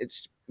it. I think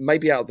it's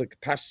maybe out of the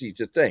capacity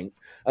to think,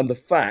 and the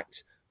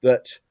fact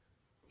that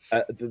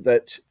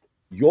that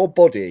your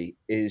body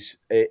is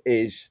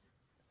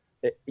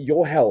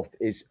your health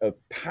is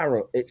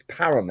it's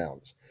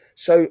paramount.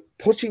 So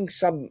putting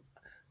some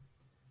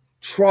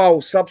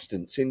trial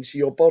substance into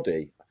your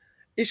body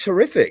is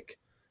horrific.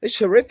 It's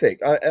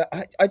horrific.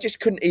 I just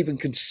couldn't even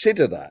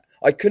consider that.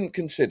 I couldn't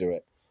consider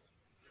it.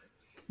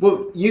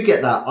 Well, you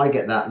get that, I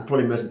get that, and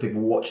probably most of the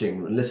people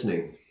watching and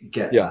listening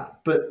get Yeah,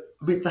 that. But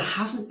I mean, there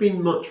hasn't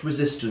been much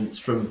resistance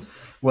from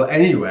well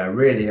anywhere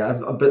really.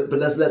 But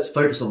let's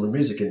focus on the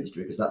music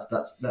industry because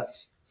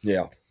that's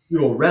yeah.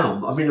 your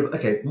realm. I mean,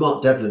 okay,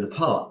 Mark Devlin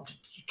apart,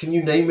 can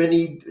you name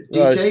any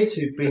Well, DJs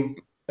who've been?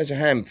 there's a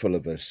handful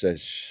of us.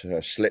 There's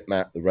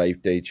Slipmat, the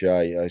rave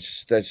DJ.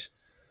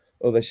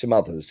 There's some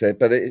others there,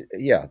 but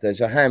yeah,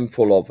 there's a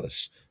handful of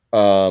us.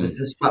 Um,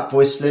 Has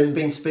Fatboy Slim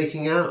been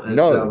speaking out? Has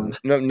no,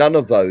 none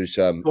of those.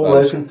 Paul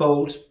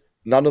Oakenfold,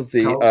 None of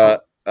the Carl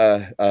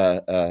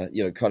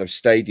Cox? kind of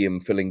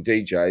stadium filling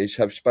DJs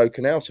have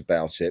spoken out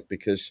about it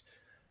because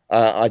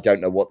I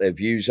don't know what their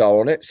views are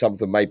on it. Some of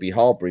them may be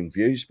harbouring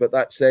views, but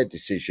that's their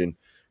decision.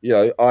 You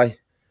know,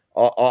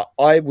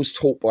 I was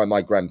taught by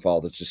my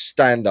grandfather to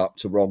stand up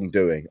to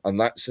wrongdoing, and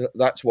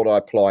that's what I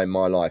apply in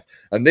my life.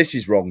 And this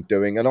is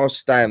wrongdoing, and I'll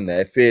stand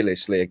there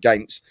fearlessly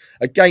against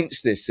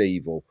this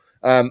evil,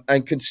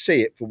 and can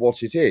see it for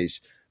what it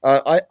is.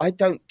 I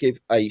don't give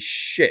a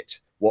shit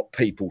what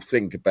people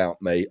think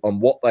about me and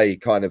what they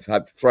kind of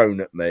have thrown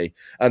at me.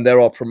 And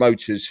there are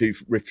promoters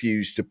who've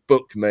refused to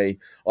book me.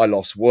 I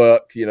lost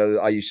work. You know,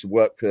 I used to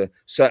work for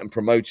certain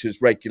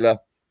promoters regular.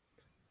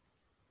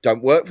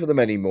 Don't work for them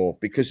anymore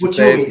because Well, of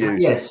tell their me,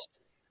 views. yes.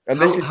 And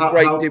this is the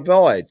great How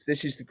divide.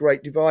 This is the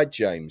great divide,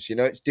 James. You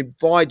know, it's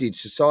divided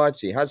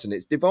society, hasn't it?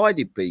 It's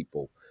divided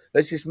people.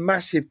 There's this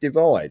massive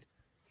divide.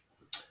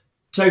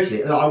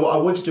 totally? I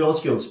wanted to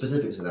ask you on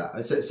specifics of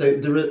that. So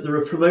there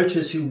are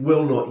promoters who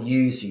will not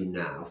use you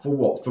now for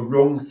what? For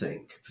wrong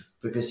think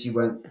because you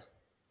won't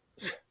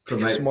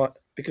because of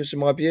promote.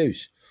 my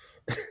views.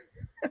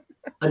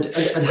 And how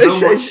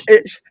It's much?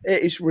 it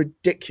is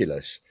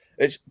ridiculous.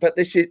 But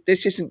this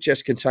isn't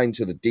just contained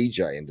to the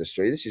DJ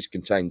industry. This is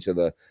contained to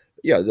the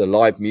the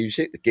live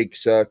music, the gig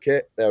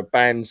circuit. There are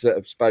bands that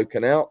have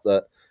spoken out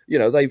that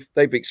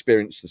they've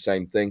experienced the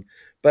same thing.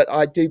 But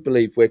I do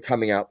believe we're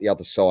coming out the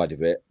other side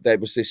of it. There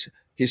was this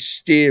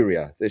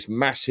hysteria, this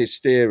mass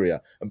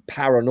hysteria and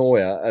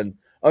paranoia, and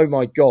oh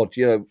my God,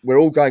 we're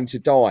all going to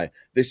die.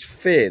 This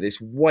fear,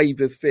 this wave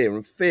of fear,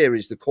 and fear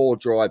is the core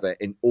driver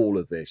in all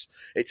of this.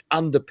 It's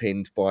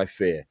underpinned by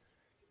fear.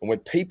 And when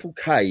people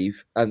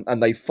cave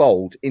and they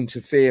fold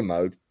into fear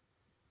mode,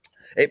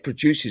 it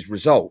produces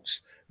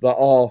results that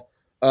are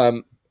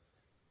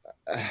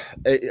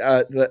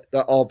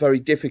that are very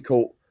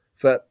difficult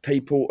for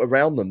people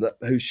around them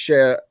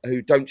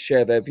who don't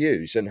share their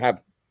views and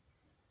have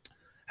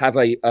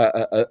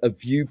a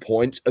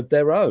viewpoint of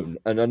their own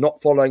and are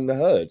not following the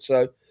herd.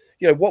 So,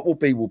 what will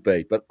be will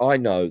be. But I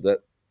know that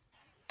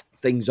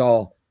things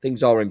are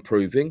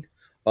improving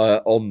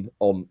on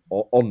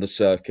the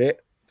circuit.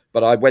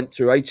 But I went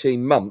through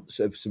 18 months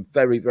of some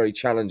very, very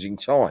challenging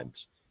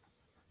times.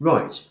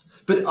 Right.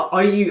 But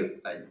are you,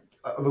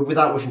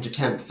 without wishing to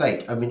tempt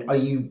fate, I mean, are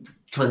you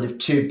kind of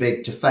too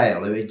big to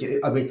fail?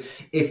 I mean,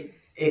 if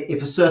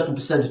a certain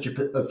percentage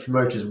of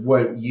promoters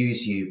won't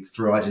use you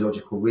for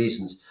ideological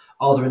reasons,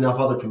 are there enough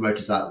other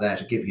promoters out there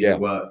to give you the Yeah,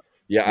 work?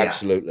 yeah, Yeah.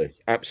 absolutely,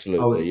 I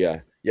absolutely, was, yeah,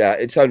 yeah.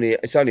 It's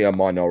only a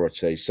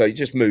minority, so you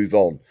just move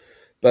on.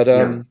 But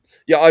yeah.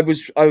 yeah, I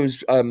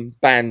was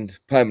banned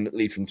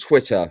permanently from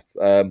Twitter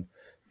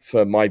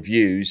for my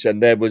views,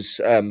 and it was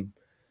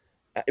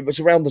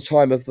around the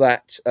time of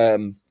that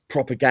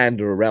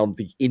propaganda around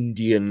the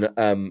Indian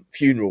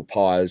funeral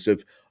pyres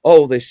of,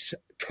 oh, this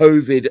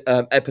COVID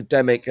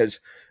epidemic has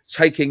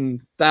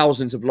taken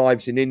thousands of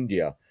lives in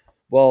India.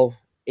 Well,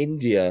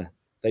 India,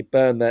 they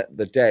burn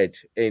the dead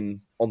in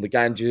on the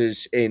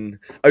Ganges in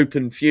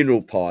open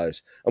funeral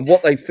pyres. And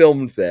what they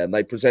filmed there and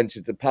they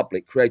presented to the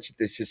public created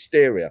this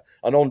hysteria.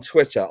 And on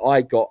Twitter,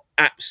 I got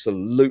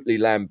absolutely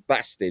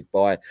lambasted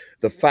by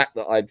the fact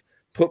that I'd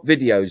put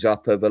videos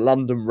up of a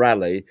London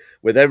rally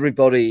with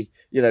everybody,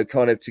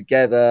 kind of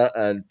together,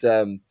 and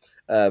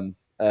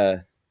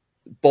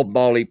Bob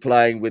Marley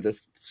playing with a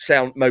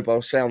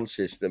mobile sound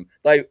system.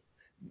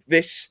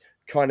 This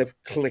kind of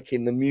click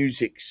in the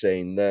music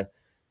scene,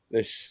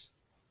 this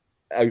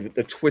over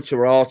the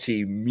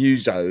Twitterati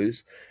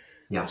musos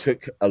Yeah.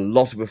 took a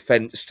lot of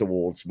offence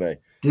towards me,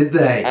 Did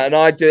they? and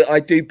I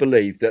do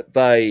believe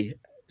that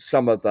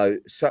some of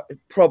those,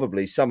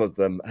 probably some of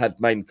them had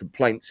made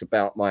complaints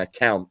about my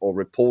account or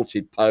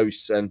reported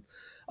posts, and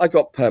I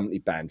got permanently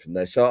banned from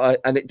there.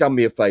 And it done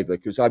me a favour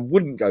because I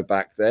wouldn't go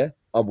back there.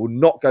 I will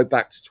not go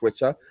back to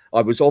Twitter.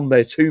 I was on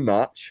there too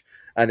much,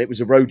 and it was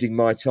eroding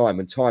my time,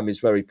 and time is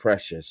very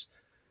precious.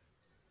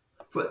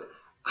 But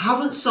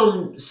haven't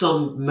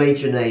some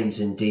major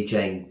names in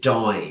DJing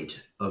died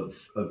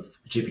of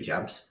jibby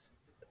jabs?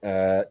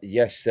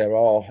 Yes, there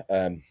are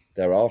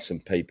some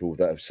people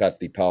that have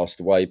sadly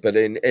passed away, but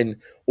in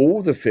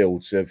all the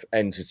fields of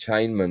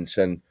entertainment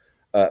and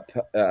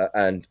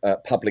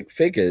public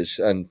figures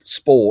and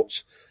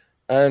sports,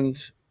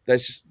 and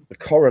there's a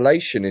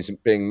correlation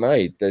isn't being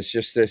made. There's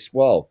just this.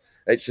 Well,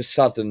 it's a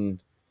sudden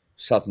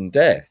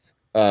death.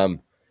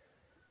 I'm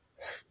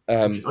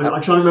trying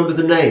to remember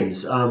the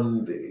names.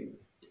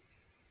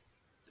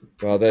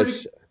 Well,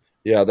 Pretty,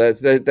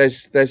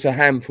 there's a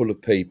handful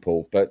of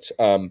people, but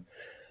um,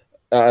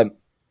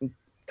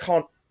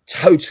 can't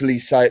totally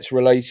say it's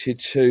related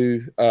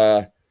to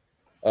the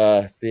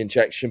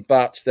injection,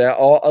 but there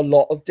are a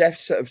lot of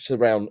deaths that have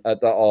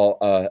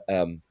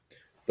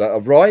that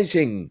are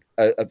rising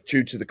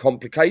due to the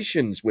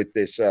complications with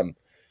this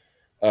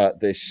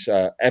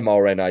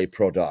mRNA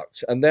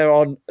product, and there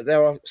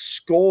are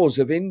scores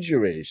of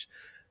injuries.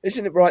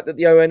 Isn't it right that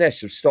the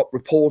ONS have stopped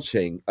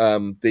reporting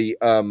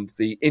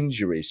the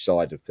injuries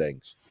side of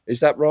things? Is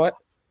that right?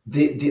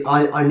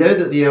 I know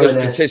that the The ONS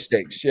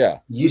statistics, yeah,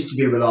 used to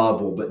be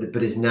reliable,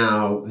 but is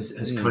now has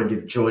mm, kind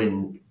of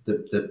joined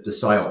the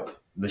PSYOP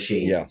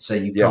machine, yeah, so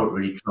you yeah, can't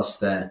really trust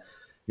their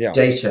yeah,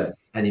 data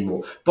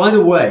anymore. By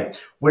the way,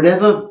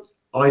 whenever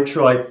I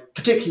try,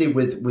 particularly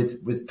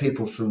with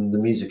people from the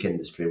music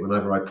industry,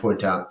 whenever I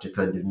point out to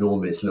kind of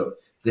normies, look,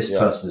 this yeah,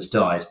 person has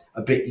died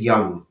a bit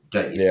young,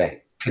 don't you yeah,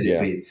 think? Could it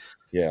yeah, be?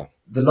 yeah.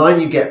 The line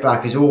you get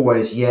back is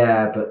always,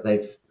 yeah, but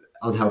they've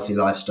unhealthy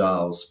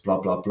lifestyles, blah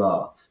blah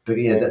blah. But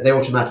Well, they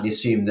automatically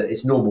assume that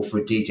it's normal for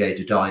a DJ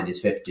to die in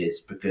his 50s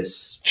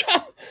because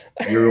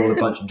you're all a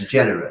bunch of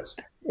degenerates.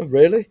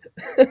 really?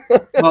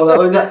 Well, I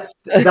mean,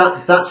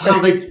 that's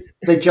how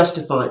they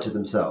justify it to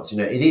themselves. It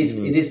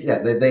Mm, is. Yeah,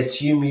 they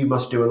assume you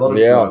must do a lot of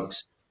yeah.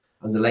 drugs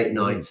and the late Mm,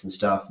 nights and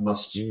stuff.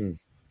 Must mm.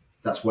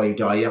 That's why you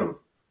die young.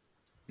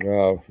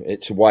 Well,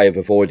 it's a way of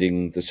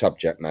avoiding the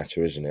subject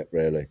matter, isn't it?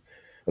 Really,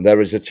 and there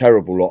is a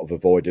terrible lot of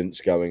avoidance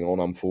going on,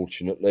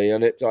 unfortunately.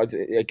 And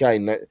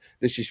again,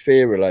 this is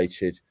fear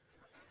related.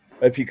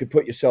 If you could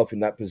put yourself in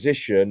that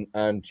position,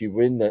 and you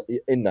were in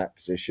that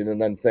position,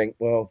 and then think,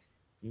 well,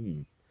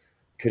 hmm,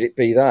 could it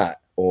be that?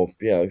 Or,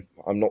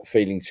 I'm not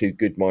feeling too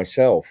good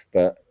myself,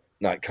 but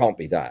no, it can't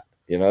be that,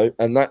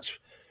 and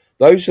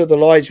those are the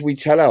lies we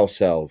tell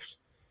ourselves.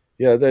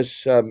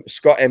 There's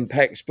Scott M.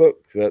 Peck's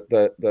book,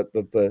 the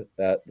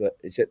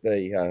is it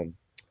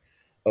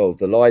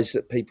the lies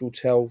that people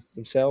tell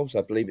themselves,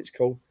 I believe it's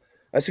called.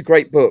 That's a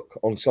great book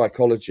on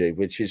psychology,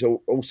 which is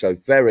also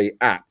very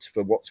apt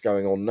for what's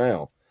going on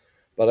now.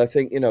 But I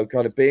think,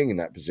 kind of being in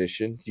that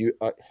position,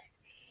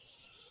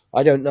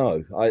 I don't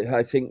know.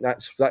 I think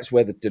that's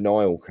where the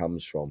denial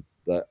comes from.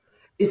 That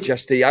It's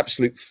just the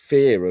absolute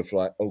fear of,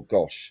 like, oh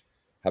gosh,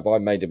 have I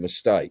made a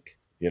mistake?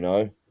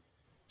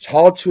 It's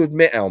hard to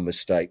admit our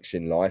mistakes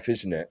in life,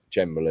 isn't it?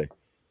 Generally,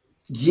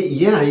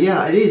 Yeah,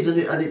 it is, and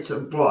it's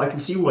well, I can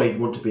see why you'd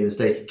want to be in a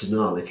state of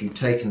denial if you've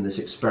taken this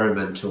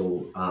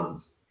experimental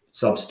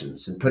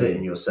substance and put it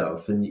in Mm,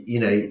 yourself, and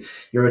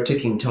you're a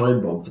ticking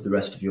time bomb for the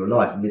rest of your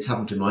life. I mean, it's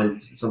happened to my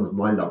some of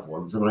my loved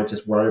ones, and I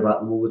just worry about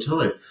them all the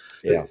time.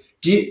 But yeah.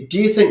 do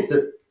you think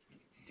that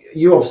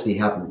you obviously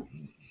haven't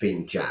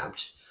been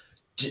jabbed?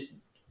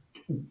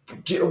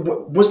 Do,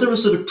 was there a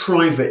sort of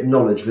private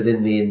knowledge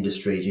within the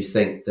industry? Do you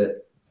think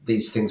that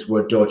these things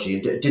were dodgy?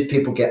 And did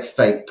people get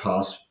fake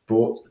passes,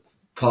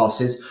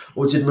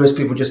 or did most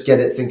people just get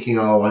it thinking,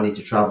 "Oh, I need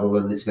to travel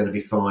and it's going to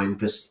be fine,"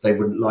 because they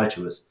wouldn't lie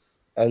to us?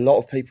 A lot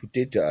of people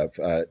did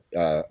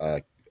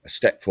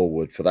step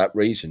forward for that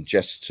reason,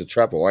 just to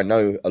travel. I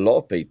know a lot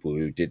of people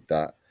who did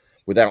that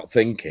without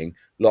thinking,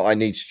 look, I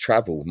need to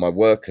travel, my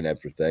work and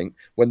everything,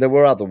 when there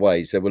were other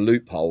ways, there were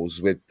loopholes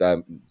with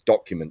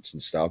documents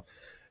and stuff.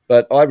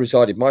 But I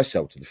resided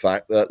myself to the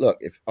fact that, look,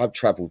 if I've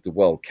traveled the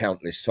world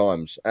countless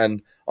times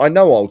and I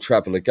know I'll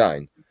travel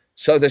again,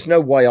 so there's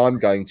no way I'm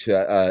going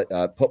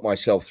to put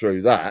myself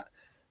through that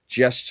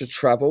just to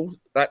travel.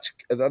 That's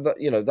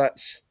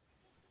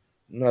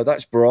no,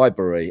 that's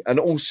bribery, and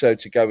also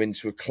to go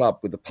into a club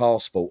with a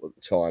passport at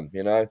the time.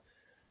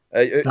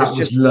 It's That was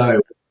just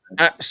low and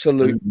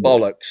absolute low.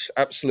 bollocks,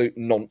 absolute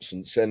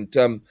nonsense,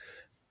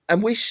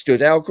 and we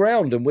stood our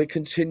ground, and we're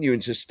continuing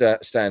to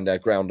stand our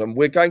ground, and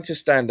we're going to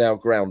stand our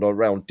ground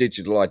around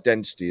digital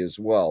identity as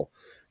well.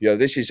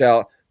 This is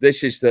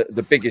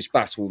the biggest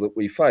battle that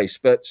we face,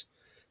 but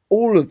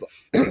all of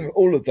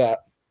all of that,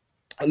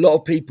 a lot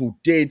of people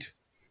did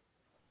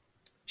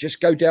just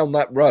go down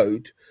that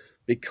road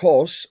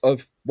because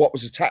of what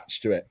was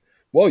attached to it.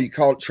 Well, you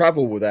can't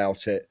travel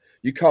without it.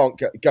 You can't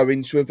go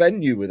into a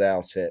venue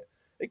without it.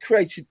 It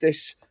created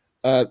this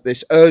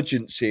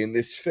urgency and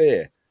this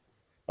fear,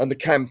 and the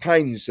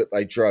campaigns that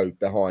they drove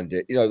behind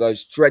it.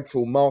 Those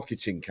dreadful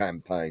marketing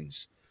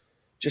campaigns,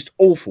 just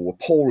awful,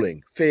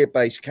 appalling,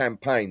 fear-based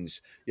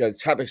campaigns. The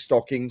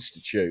Tavistock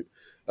Institute,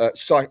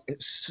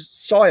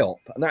 psyop,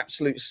 an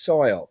absolute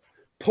psyop,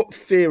 put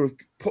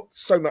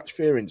so much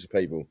fear into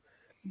people.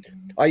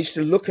 I used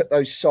to look at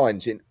those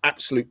signs in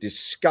absolute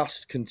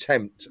disgust,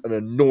 contempt, and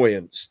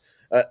annoyance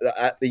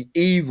at the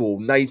evil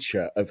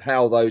nature of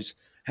how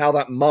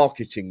that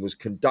marketing was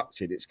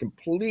conducted. It's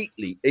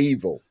completely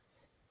evil.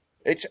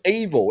 It's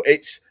evil.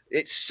 It's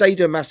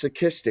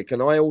sadomasochistic,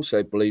 and I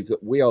also believe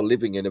that we are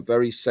living in a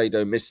very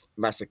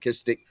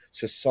sadomasochistic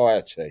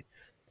society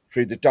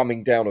through the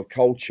dumbing down of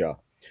culture,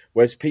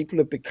 whereas people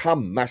have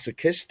become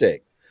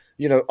masochistic,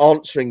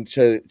 answering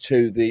to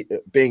the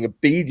being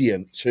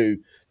obedient to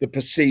the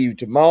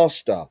perceived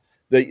master,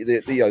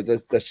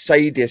 the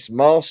sadist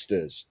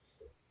masters.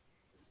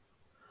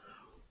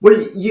 Well,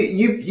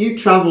 you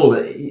travel.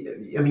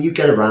 I mean, you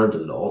get around a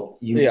lot.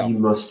 You Yeah, you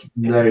must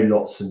know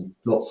lots and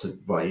lots of.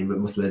 Well, you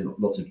must know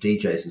lots of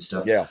DJs and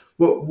stuff. yeah.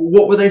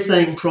 What were they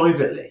saying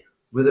privately?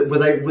 Were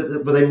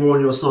they more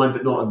on your side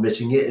but not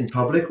admitting it in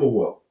public, or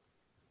what?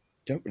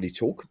 Don't really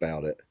talk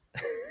about it.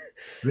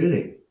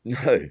 Really?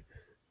 No,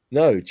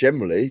 no.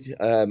 Generally,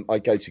 I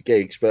go to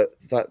gigs, but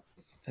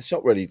that's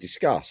not really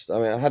discussed. I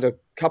mean, I had a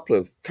couple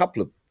of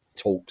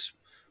talks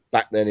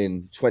back then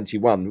in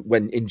 21,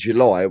 when in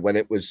July, when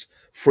it was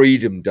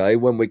Freedom Day,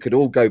 when we could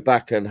all go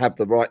back and have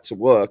the right to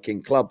work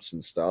in clubs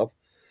and stuff.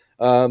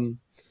 Um,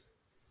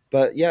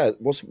 but yeah, it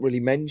wasn't really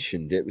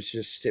mentioned. It was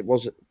just it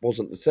wasn't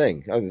the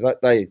thing. I mean,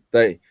 that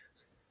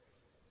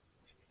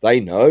they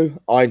know,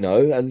 I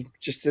know, and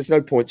just there's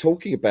no point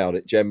talking about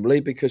it generally,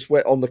 because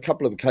we're on the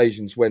couple of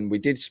occasions when we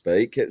did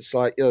speak, it's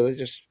like, they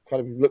just kind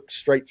of look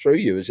straight through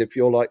you as if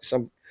you're like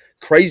some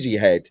crazy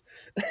head.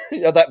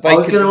 That I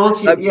was going to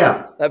ask you.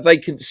 Yeah. that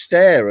vacant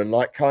stare and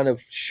like kind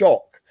of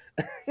shock.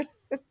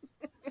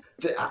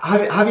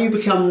 Have you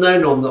become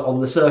known on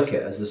the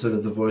circuit as the sort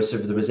of the voice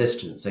of the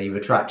resistance? So you've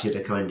attracted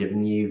a kind of a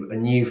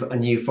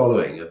new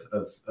following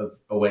of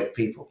awake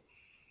people.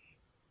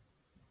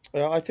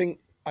 I think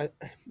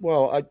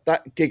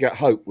that gig at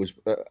Hope was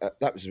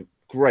that was a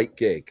great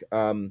gig.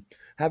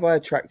 Have I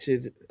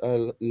attracted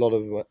a lot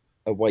of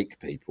awake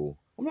people?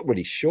 I'm not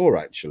really sure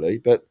actually,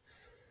 but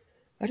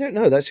I don't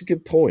know. That's a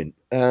good point.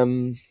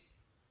 Yeah,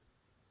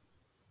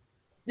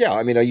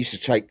 I mean, I used to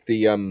take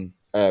the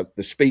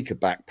speaker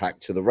backpack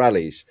to the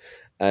rallies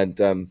and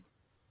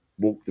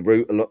walk the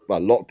route. A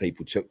lot of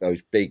people took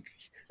those big.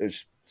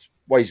 It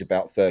weighs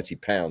about 30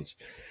 pounds.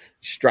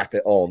 Strap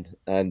it on,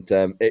 and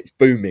it's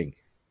booming.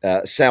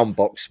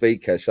 Soundbox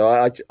speaker. So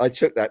I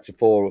took that to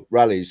 4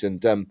 rallies,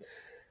 and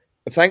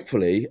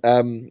thankfully,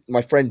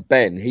 my friend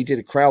Ben, he did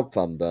a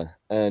crowdfunder,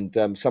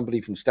 and somebody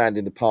from Stand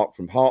in the Park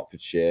from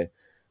Hertfordshire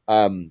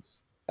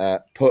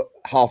put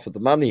half of the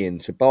money in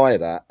to buy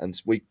that,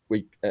 and we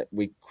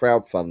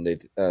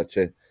crowdfunded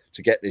to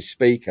get this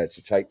speaker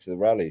to take to the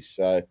rallies.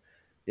 So,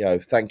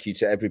 thank you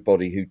to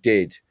everybody who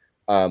did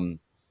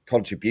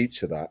contribute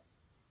to that.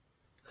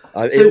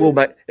 So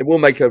It will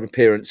make an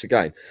appearance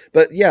again,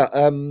 but yeah,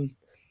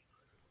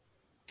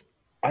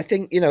 I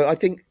think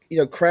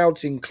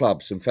crowds in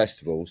clubs and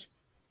festivals.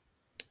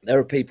 There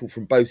are people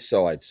from both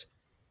sides.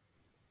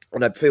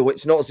 And I feel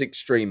it's not as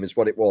extreme as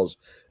what it was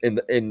in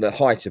the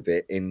height of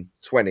it in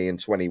 20 and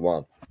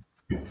 21.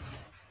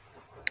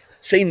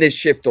 Seen this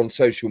shift on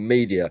social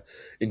media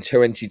in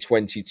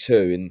 2022,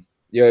 in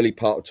the early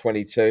part of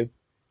 22,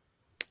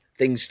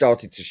 things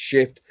started to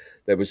shift.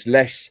 There was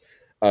less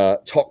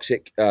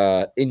toxic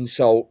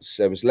insults.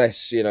 There was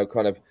less,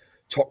 kind of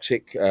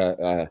toxic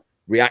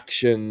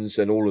reactions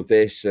and all of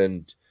this.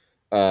 And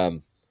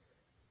um,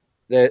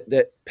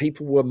 that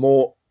people were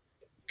more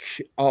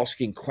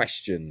asking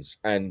questions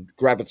and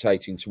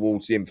gravitating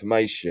towards the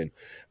information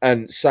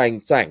and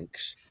saying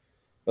thanks.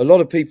 A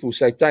lot of people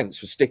say thanks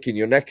for sticking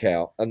your neck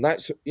out, and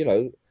that's,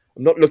 I'm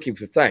not looking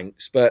for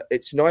thanks, but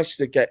it's nice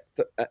to get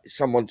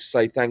someone to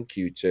say thank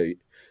you to,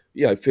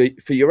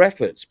 for your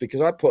efforts,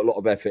 because I put a lot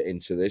of effort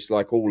into this,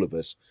 like all of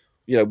us.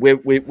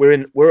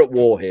 We're at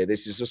war here.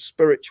 This is a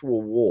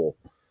spiritual war.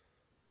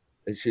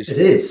 This is It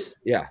is.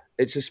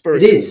 it's a It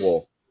spiritual is.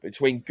 war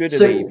between good and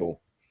So,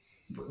 evil.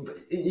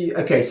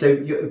 okay, so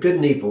you're good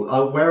and evil.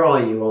 Where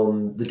are you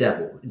on the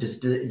devil?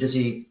 Does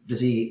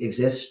he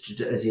exist?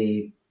 Does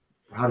he?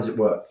 How does it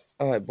work?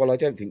 Well, I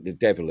don't think the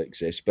devil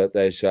exists, but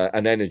there's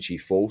an energy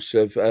force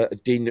of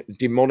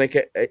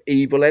demonic,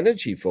 evil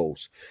energy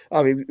force.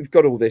 I mean, we've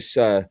got all this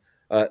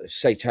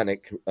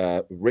satanic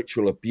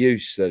ritual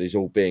abuse that is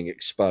all being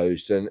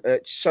exposed, and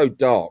it's so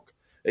dark.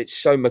 It's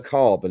so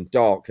macabre and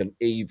dark and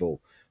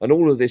evil, and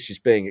all of this is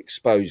being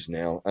exposed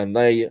now, and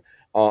they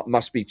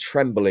must be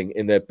trembling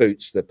in their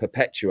boots, the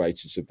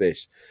perpetuators of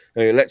this. I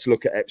mean, let's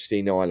look at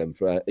Epstein Island.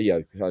 Kind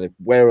of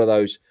where are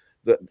those?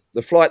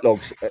 The flight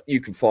logs,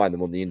 you can find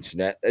them on the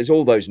internet. There's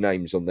all those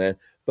names on there.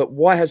 But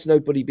why has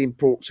nobody been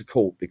brought to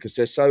court? Because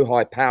they're so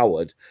high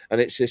powered,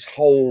 and it's this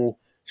whole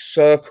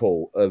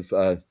circle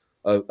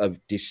of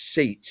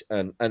deceit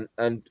and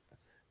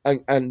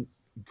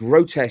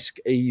grotesque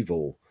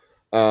evil,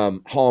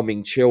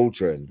 harming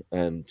children,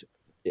 and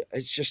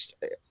it's just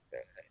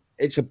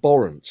it's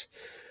abhorrent.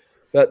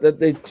 But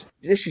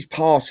this is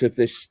part of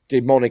this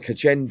demonic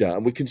agenda,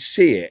 and we can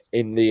see it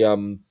in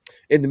the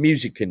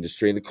music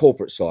industry, in the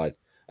corporate side,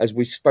 as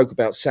we spoke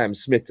about Sam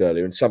Smith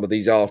earlier, and some of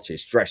these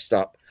artists dressed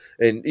up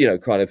in,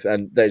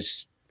 and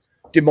there's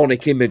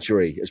demonic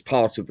imagery as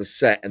part of the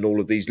set, and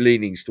all of these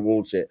leanings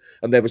towards it.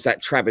 And there was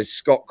that Travis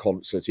Scott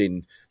concert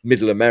in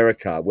Middle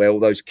America where all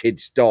those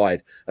kids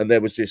died, and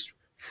there was this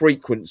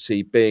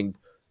frequency being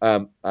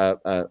pumped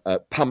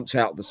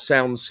out the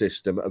sound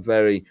system, a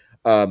very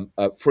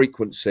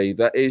frequency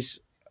that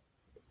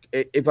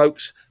it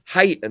evokes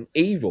hate and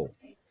evil.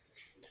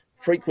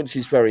 Frequency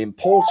is very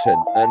important,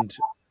 and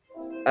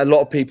a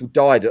lot of people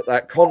died at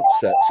that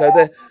concert. So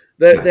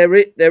Yeah.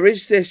 there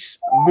is this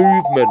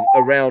movement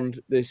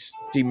around this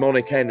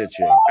demonic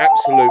energy,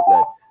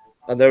 absolutely,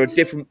 and there are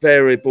different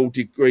variable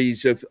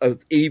degrees of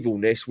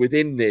evilness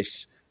within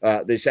this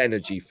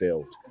energy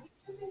field.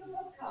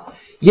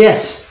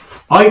 Yes,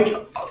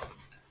 I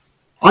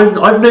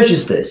I've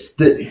noticed this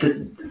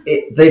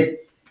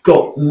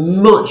got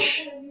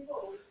much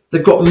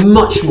they've got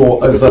much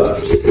more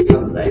overt,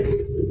 haven't they?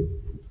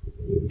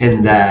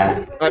 In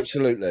their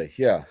Absolutely,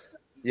 yeah,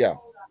 yeah.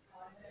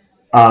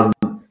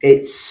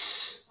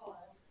 it's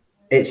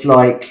it's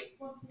like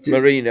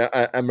Marina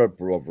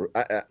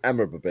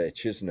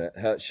Abramovich, isn't it?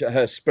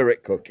 Her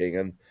spirit cooking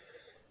and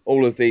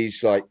all of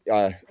these like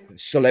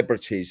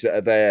celebrities that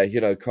are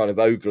there, kind of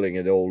ogling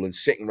it all and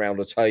sitting around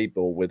a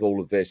table with all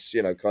of this,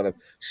 kind of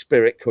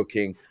spirit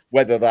cooking.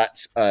 Whether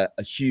that's a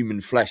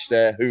human flesh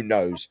there, who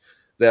knows?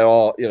 There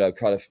are,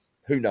 kind of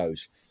who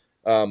knows.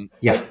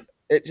 yeah,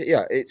 But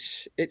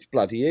it's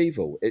bloody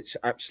evil. It's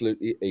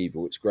absolutely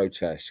evil. It's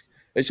grotesque.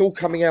 It's all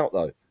coming out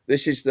though.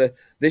 This is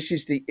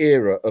the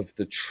era of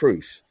the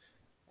truth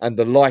and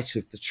the light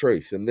of the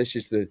truth, and this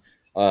is the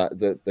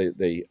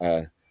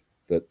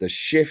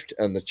shift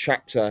and the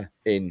chapter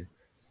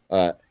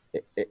uh,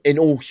 in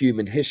all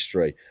human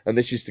history, and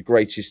this is the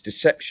greatest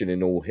deception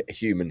in all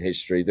human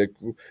history, the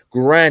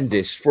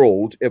grandest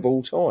fraud of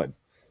all time.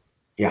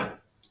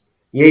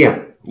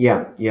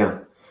 yeah, yeah.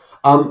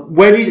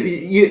 Where do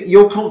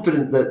you're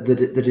confident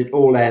that it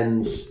all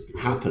ends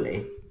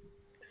happily?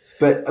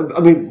 But I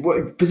mean,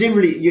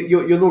 presumably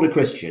you're not a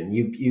Christian.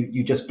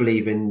 You just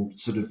believe in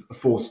sort of a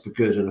force for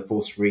good and a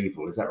force for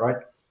evil. Is that right?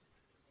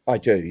 I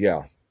do,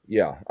 yeah,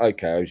 yeah.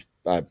 Okay, I was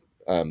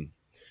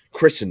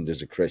christened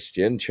as a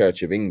Christian,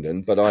 Church of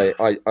England, but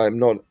I'm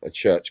not a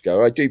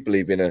churchgoer. I do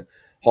believe in a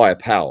higher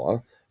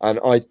power, and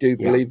I do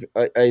Yeah, believe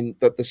in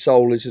that the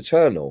soul is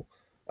eternal,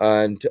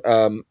 and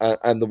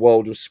the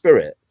world of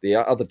spirit, the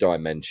other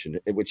dimension,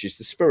 which is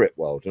the spirit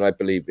world, and I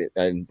believe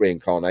in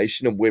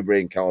reincarnation, and we're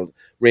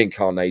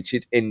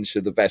reincarnated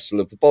into the vessel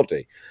of the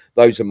body.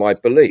 Those are my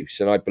beliefs,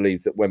 and I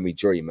believe that when we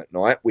dream at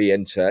night, we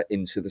enter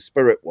into the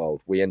spirit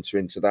world. We enter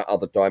into that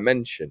other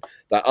dimension,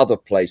 that other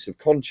place of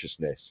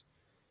consciousness.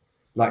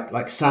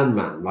 like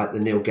Sandman, like the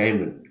Neil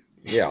Gaiman.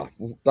 Yeah,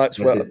 that's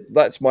With where the,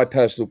 that's my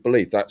personal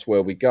belief. That's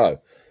where we go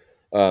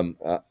um,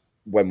 uh,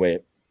 when we're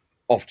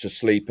off to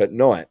sleep at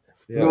night.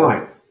 You know,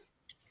 right.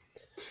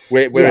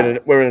 we're Yeah.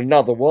 we're in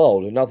another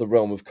world, another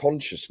realm of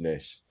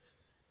consciousness.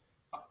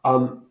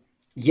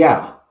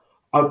 Yeah.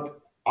 I,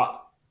 I,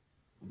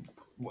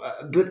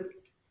 but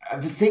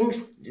the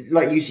things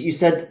like you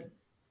said,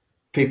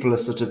 people are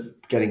sort of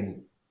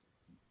getting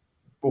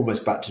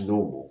almost back to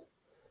normal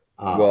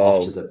after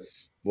Well, the.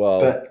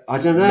 well, But I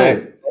don't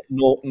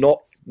not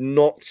know.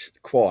 not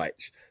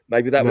quite.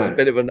 Maybe that was a No.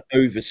 bit of an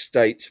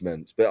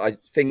overstatement, but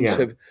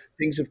Yeah.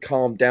 things have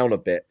calmed down a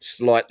bit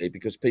slightly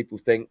because people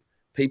think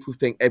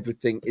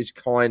everything is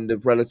kind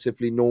of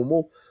relatively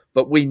normal,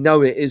 but we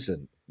know it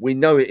isn't. We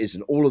know it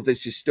isn't. All of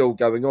this is still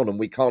going on, and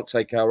we can't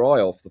take our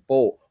eye off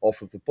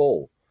of the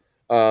ball.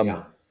 Um,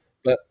 Yeah.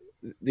 but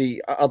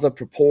the other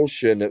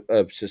proportion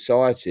of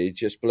society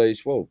just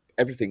believes, well,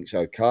 everything's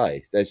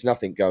okay. There's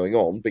nothing going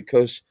on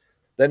because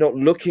they're not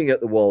looking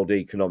at the World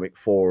Economic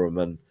Forum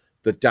and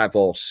the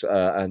Davos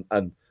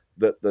and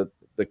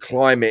the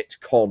climate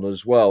con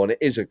as well. And it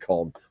is a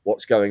con.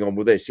 What's going on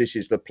with this? This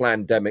is the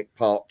pandemic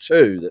part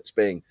two that's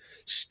being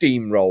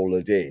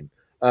steamrolled in.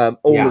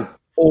 Yeah.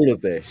 All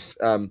of this.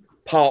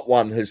 Part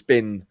one has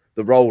been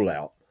the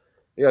rollout.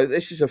 You know,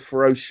 this is a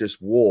ferocious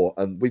war,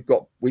 and we've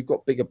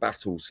got bigger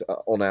battles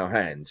on our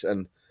hands,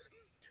 and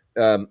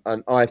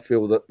I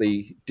feel that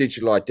the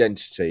digital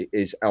identity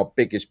is our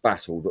biggest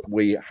battle that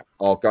we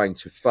are going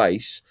to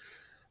face,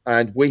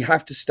 and we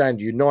have to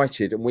stand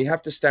united, and we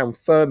have to stand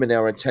firm in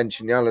our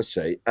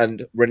intentionality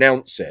and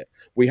renounce it.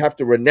 We have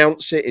to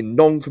renounce it in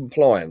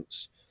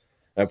non-compliance.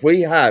 If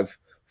we have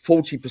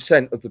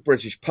 40% of the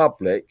British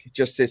public,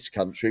 just this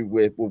country,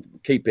 we'll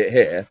keep it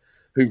here,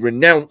 who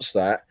renounce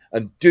that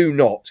and do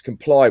not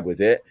comply with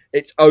it,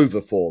 it's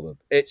over for them.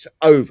 It's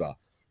over.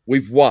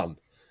 We've won.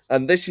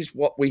 And this is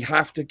what we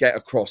have to get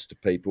across to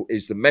people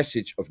is the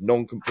message of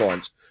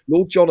non-compliance.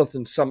 Lord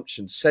Jonathan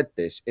Sumption said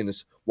this in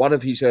one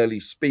of his early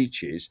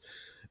speeches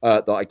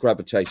that I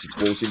gravitated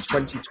towards in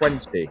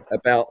 2020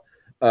 about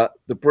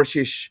the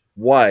British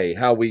way,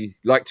 how we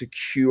like to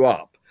queue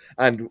up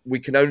and we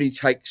can only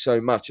take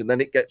so much. And then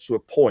it gets to a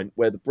point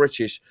where the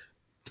British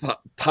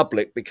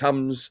public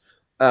becomes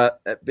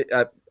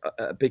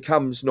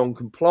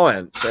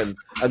non-compliant, and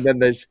then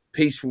there's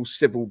peaceful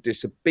civil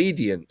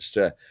disobedience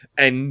to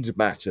end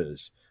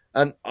matters.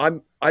 And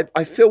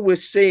I feel we're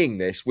seeing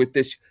this with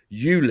this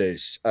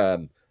ULIS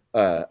and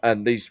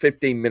these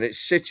 15-minute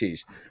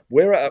cities.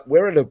 We're at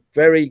a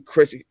very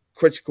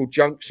critical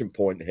junction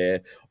point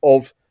here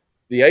of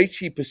the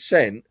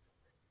 80%.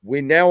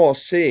 We now are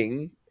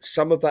seeing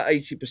some of that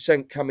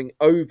 80% coming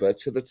over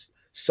to the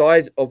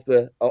side of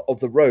the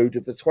road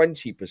of the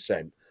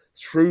 20%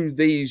 through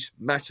these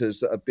matters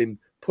that have been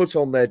put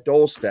on their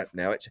doorstep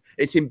now.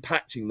 It's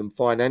impacting them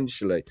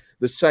financially.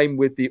 The same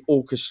with the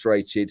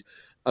orchestrated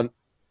and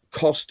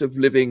cost of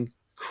living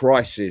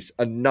crisis,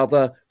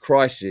 another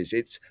crisis.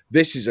 It's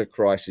this is a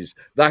crisis,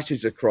 that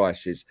is a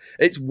crisis.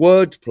 It's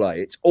wordplay,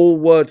 it's all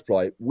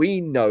wordplay. We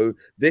know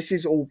this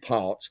is all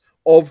part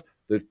of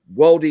the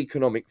World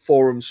Economic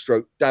Forum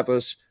stroke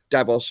Davos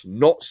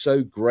not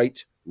so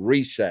great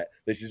reset.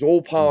 This is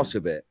all part Mm.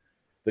 of it.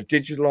 The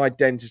digital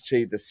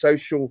identity, the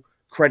social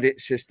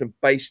credit system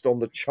based on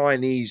the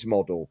Chinese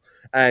model,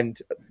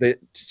 and the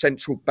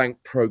central bank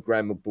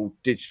programmable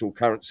digital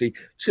currency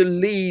to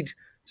lead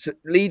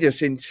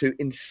us into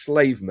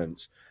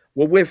enslavement.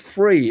 Well, we're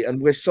free and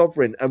we're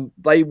sovereign, and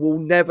they will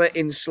never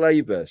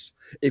enslave us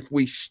if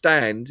we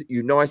stand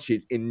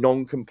united in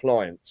non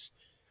compliance.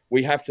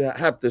 We have to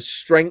have the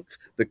strength,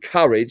 the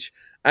courage,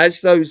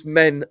 as those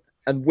men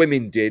and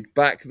women did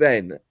back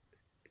then,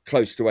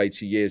 close to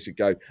 80 years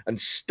ago, and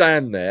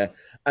stand there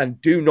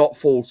and do not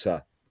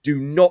falter. Do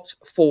not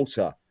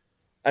falter.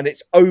 And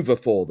it's over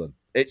for them.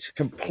 It's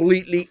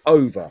completely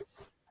over.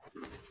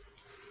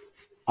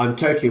 I'm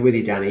totally with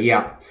you, Danny.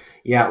 Yeah,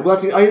 yeah. Well, I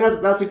think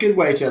that's a good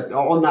way to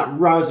on that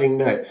rousing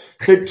note.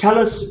 So tell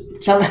us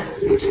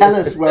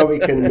where we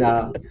can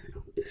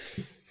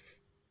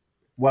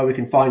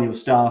find your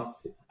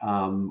stuff,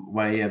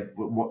 where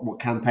what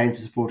campaigns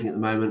are supporting at the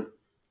moment.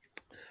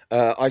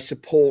 I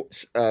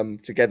support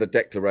Together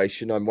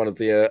Declaration. I'm one of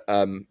the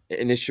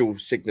initial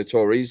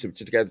signatories of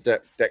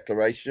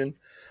Declaration.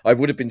 I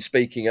would have been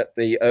speaking at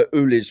the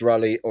Ulis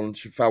rally on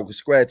Trafalgar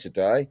Square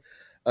today,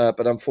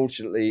 but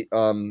unfortunately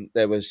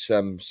there was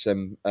some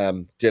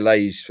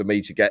delays for me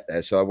to get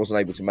there, so I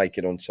wasn't able to make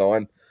it on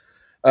time.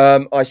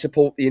 I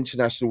support the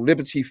International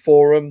Liberty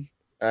Forum,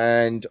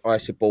 and I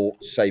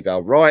support Save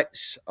Our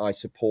Rights. I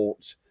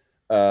support.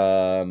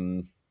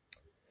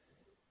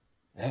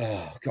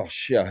 Oh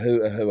gosh, yeah.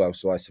 Who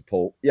else do I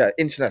support? Yeah,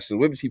 International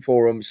Liberty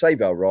Forum,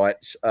 Save Our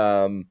Rights,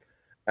 and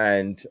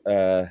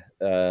the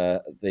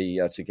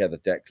Together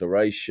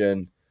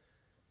Declaration.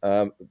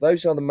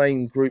 Those are the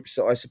main groups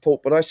that I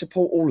support, but I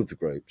support all of the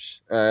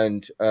groups,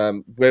 and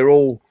we're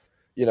all,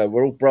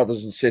 we're all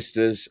brothers and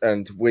sisters,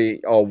 and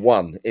we are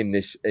one in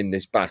this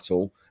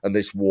battle and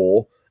this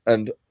war,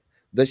 and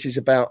this is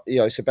about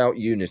it's about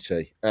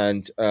unity,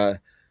 and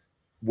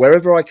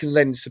wherever I can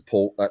lend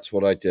support, that's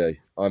what I do.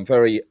 I'm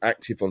very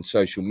active on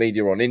social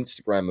media, on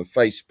Instagram and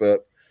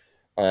Facebook,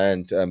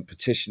 and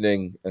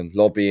petitioning and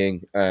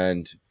lobbying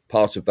and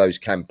part of those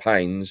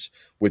campaigns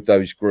with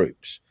those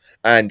groups.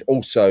 And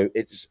also,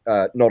 it's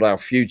Not Our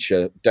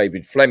Future,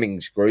 David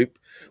Fleming's group,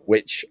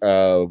 which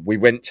we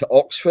went to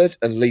Oxford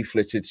and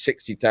leafleted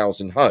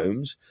 60,000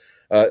 homes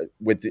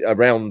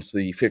around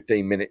the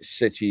 15-minute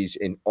cities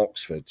in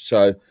Oxford.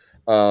 So,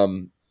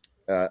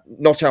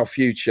 Not Our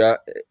Future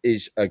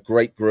is a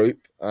great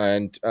group,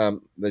 and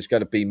there's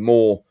going to be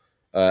more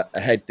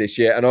ahead this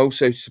year. And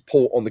also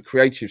support on the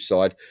creative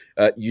side,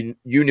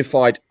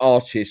 Unified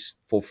Artists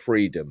for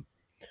Freedom.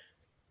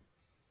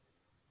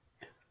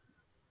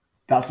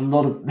 That's a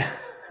lot of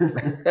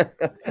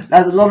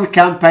that's a lot of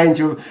campaigns.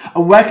 And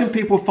where can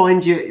people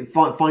find you?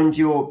 Find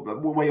your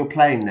where you're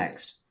playing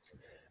next?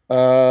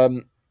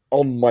 On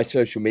my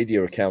social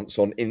media accounts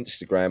on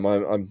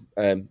Instagram,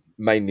 I'm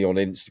mainly on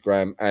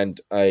Instagram,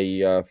 and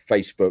a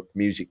Facebook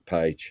music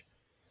page,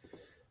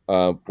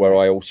 where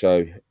I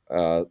also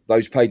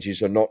those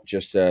pages are not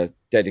just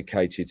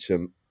dedicated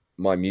to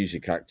my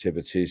music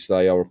activities;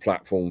 they are a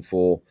platform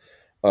for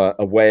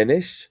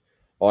awareness.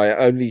 I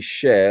only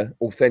share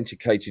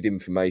authenticated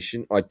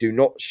information. I do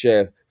not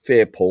share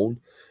fear porn.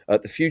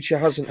 The future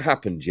hasn't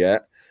happened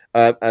yet,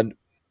 and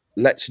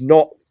let's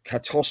not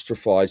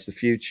catastrophize the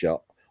future.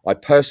 I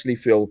personally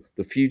feel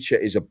the future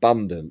is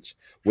abundant.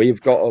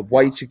 We've got a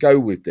way to go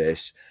with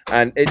this,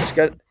 and it's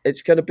going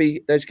to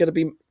be there's going to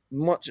be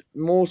much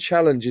more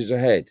challenges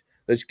ahead.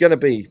 There's going to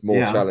be more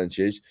Yeah.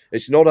 challenges.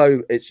 It's not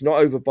over. It's not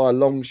over by a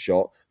long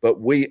shot, but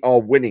we are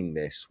winning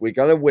this. We're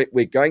going to win.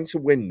 We're going to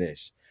win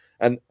this,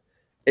 and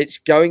it's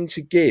going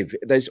to give.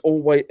 There's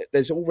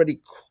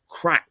already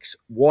cracks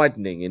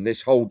widening in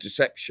this whole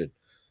deception.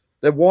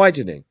 They're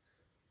widening,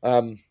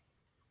 and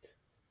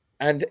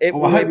it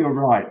Oh, I will. hope you're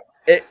right.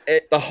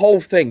 The whole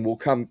thing will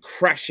come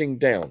crashing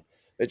down.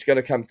 It's going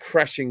to come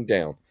crashing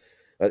down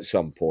at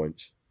some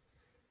point.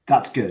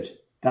 That's good.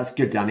 That's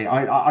good, Danny.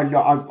 I'm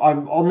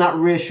on that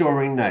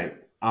reassuring note.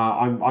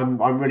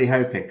 I'm really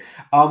hoping.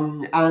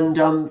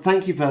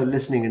 Thank you for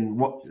listening and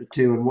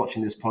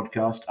watching this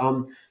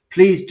podcast.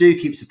 Please do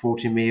keep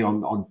supporting me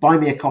on Buy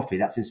Me a Coffee.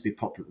 That seems to be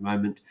popular at the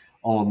moment.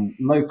 On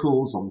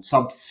Locals, on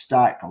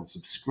Substack, on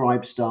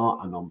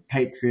Subscribestar, and on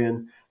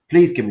Patreon.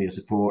 Please give me your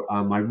support.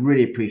 I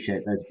really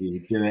appreciate those of you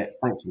who do it.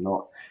 Thanks a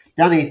lot,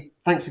 Danny.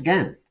 Thanks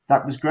again.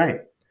 That was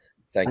great.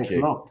 Thank Thanks a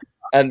you. lot.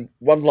 And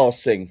one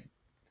last thing,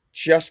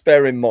 just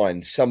bear in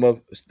mind some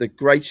of the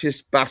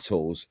greatest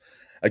battles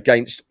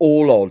against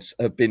all odds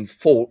have been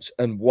fought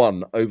and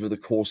won over the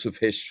course of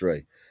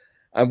history.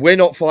 And we're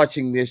not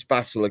fighting this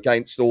battle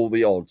against all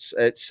the odds.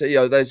 It's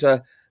there's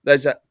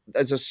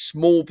a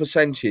small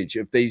percentage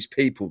of these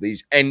people,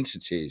 these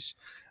entities,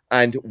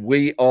 and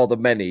we are the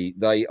many,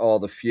 they are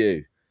the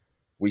few.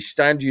 We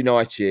stand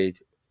united,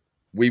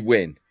 we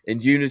win. In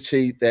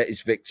unity, there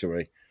is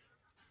victory.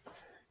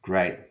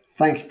 Great.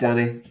 Thanks,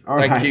 Danny. All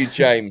Thank right. you,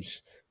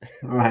 James.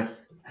 All right.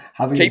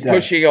 Have a good Keep day.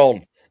 pushing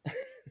on.